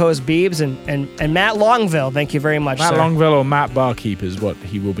 my co-host Beebs and Matt Longville, thank you very much, Matt sir. Longville, or Matt Barkeep is what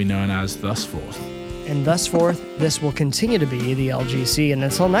he will be known as thus forth. And thus forth, this will continue to be the LGC. And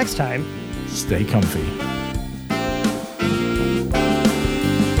until next time, Stay comfy.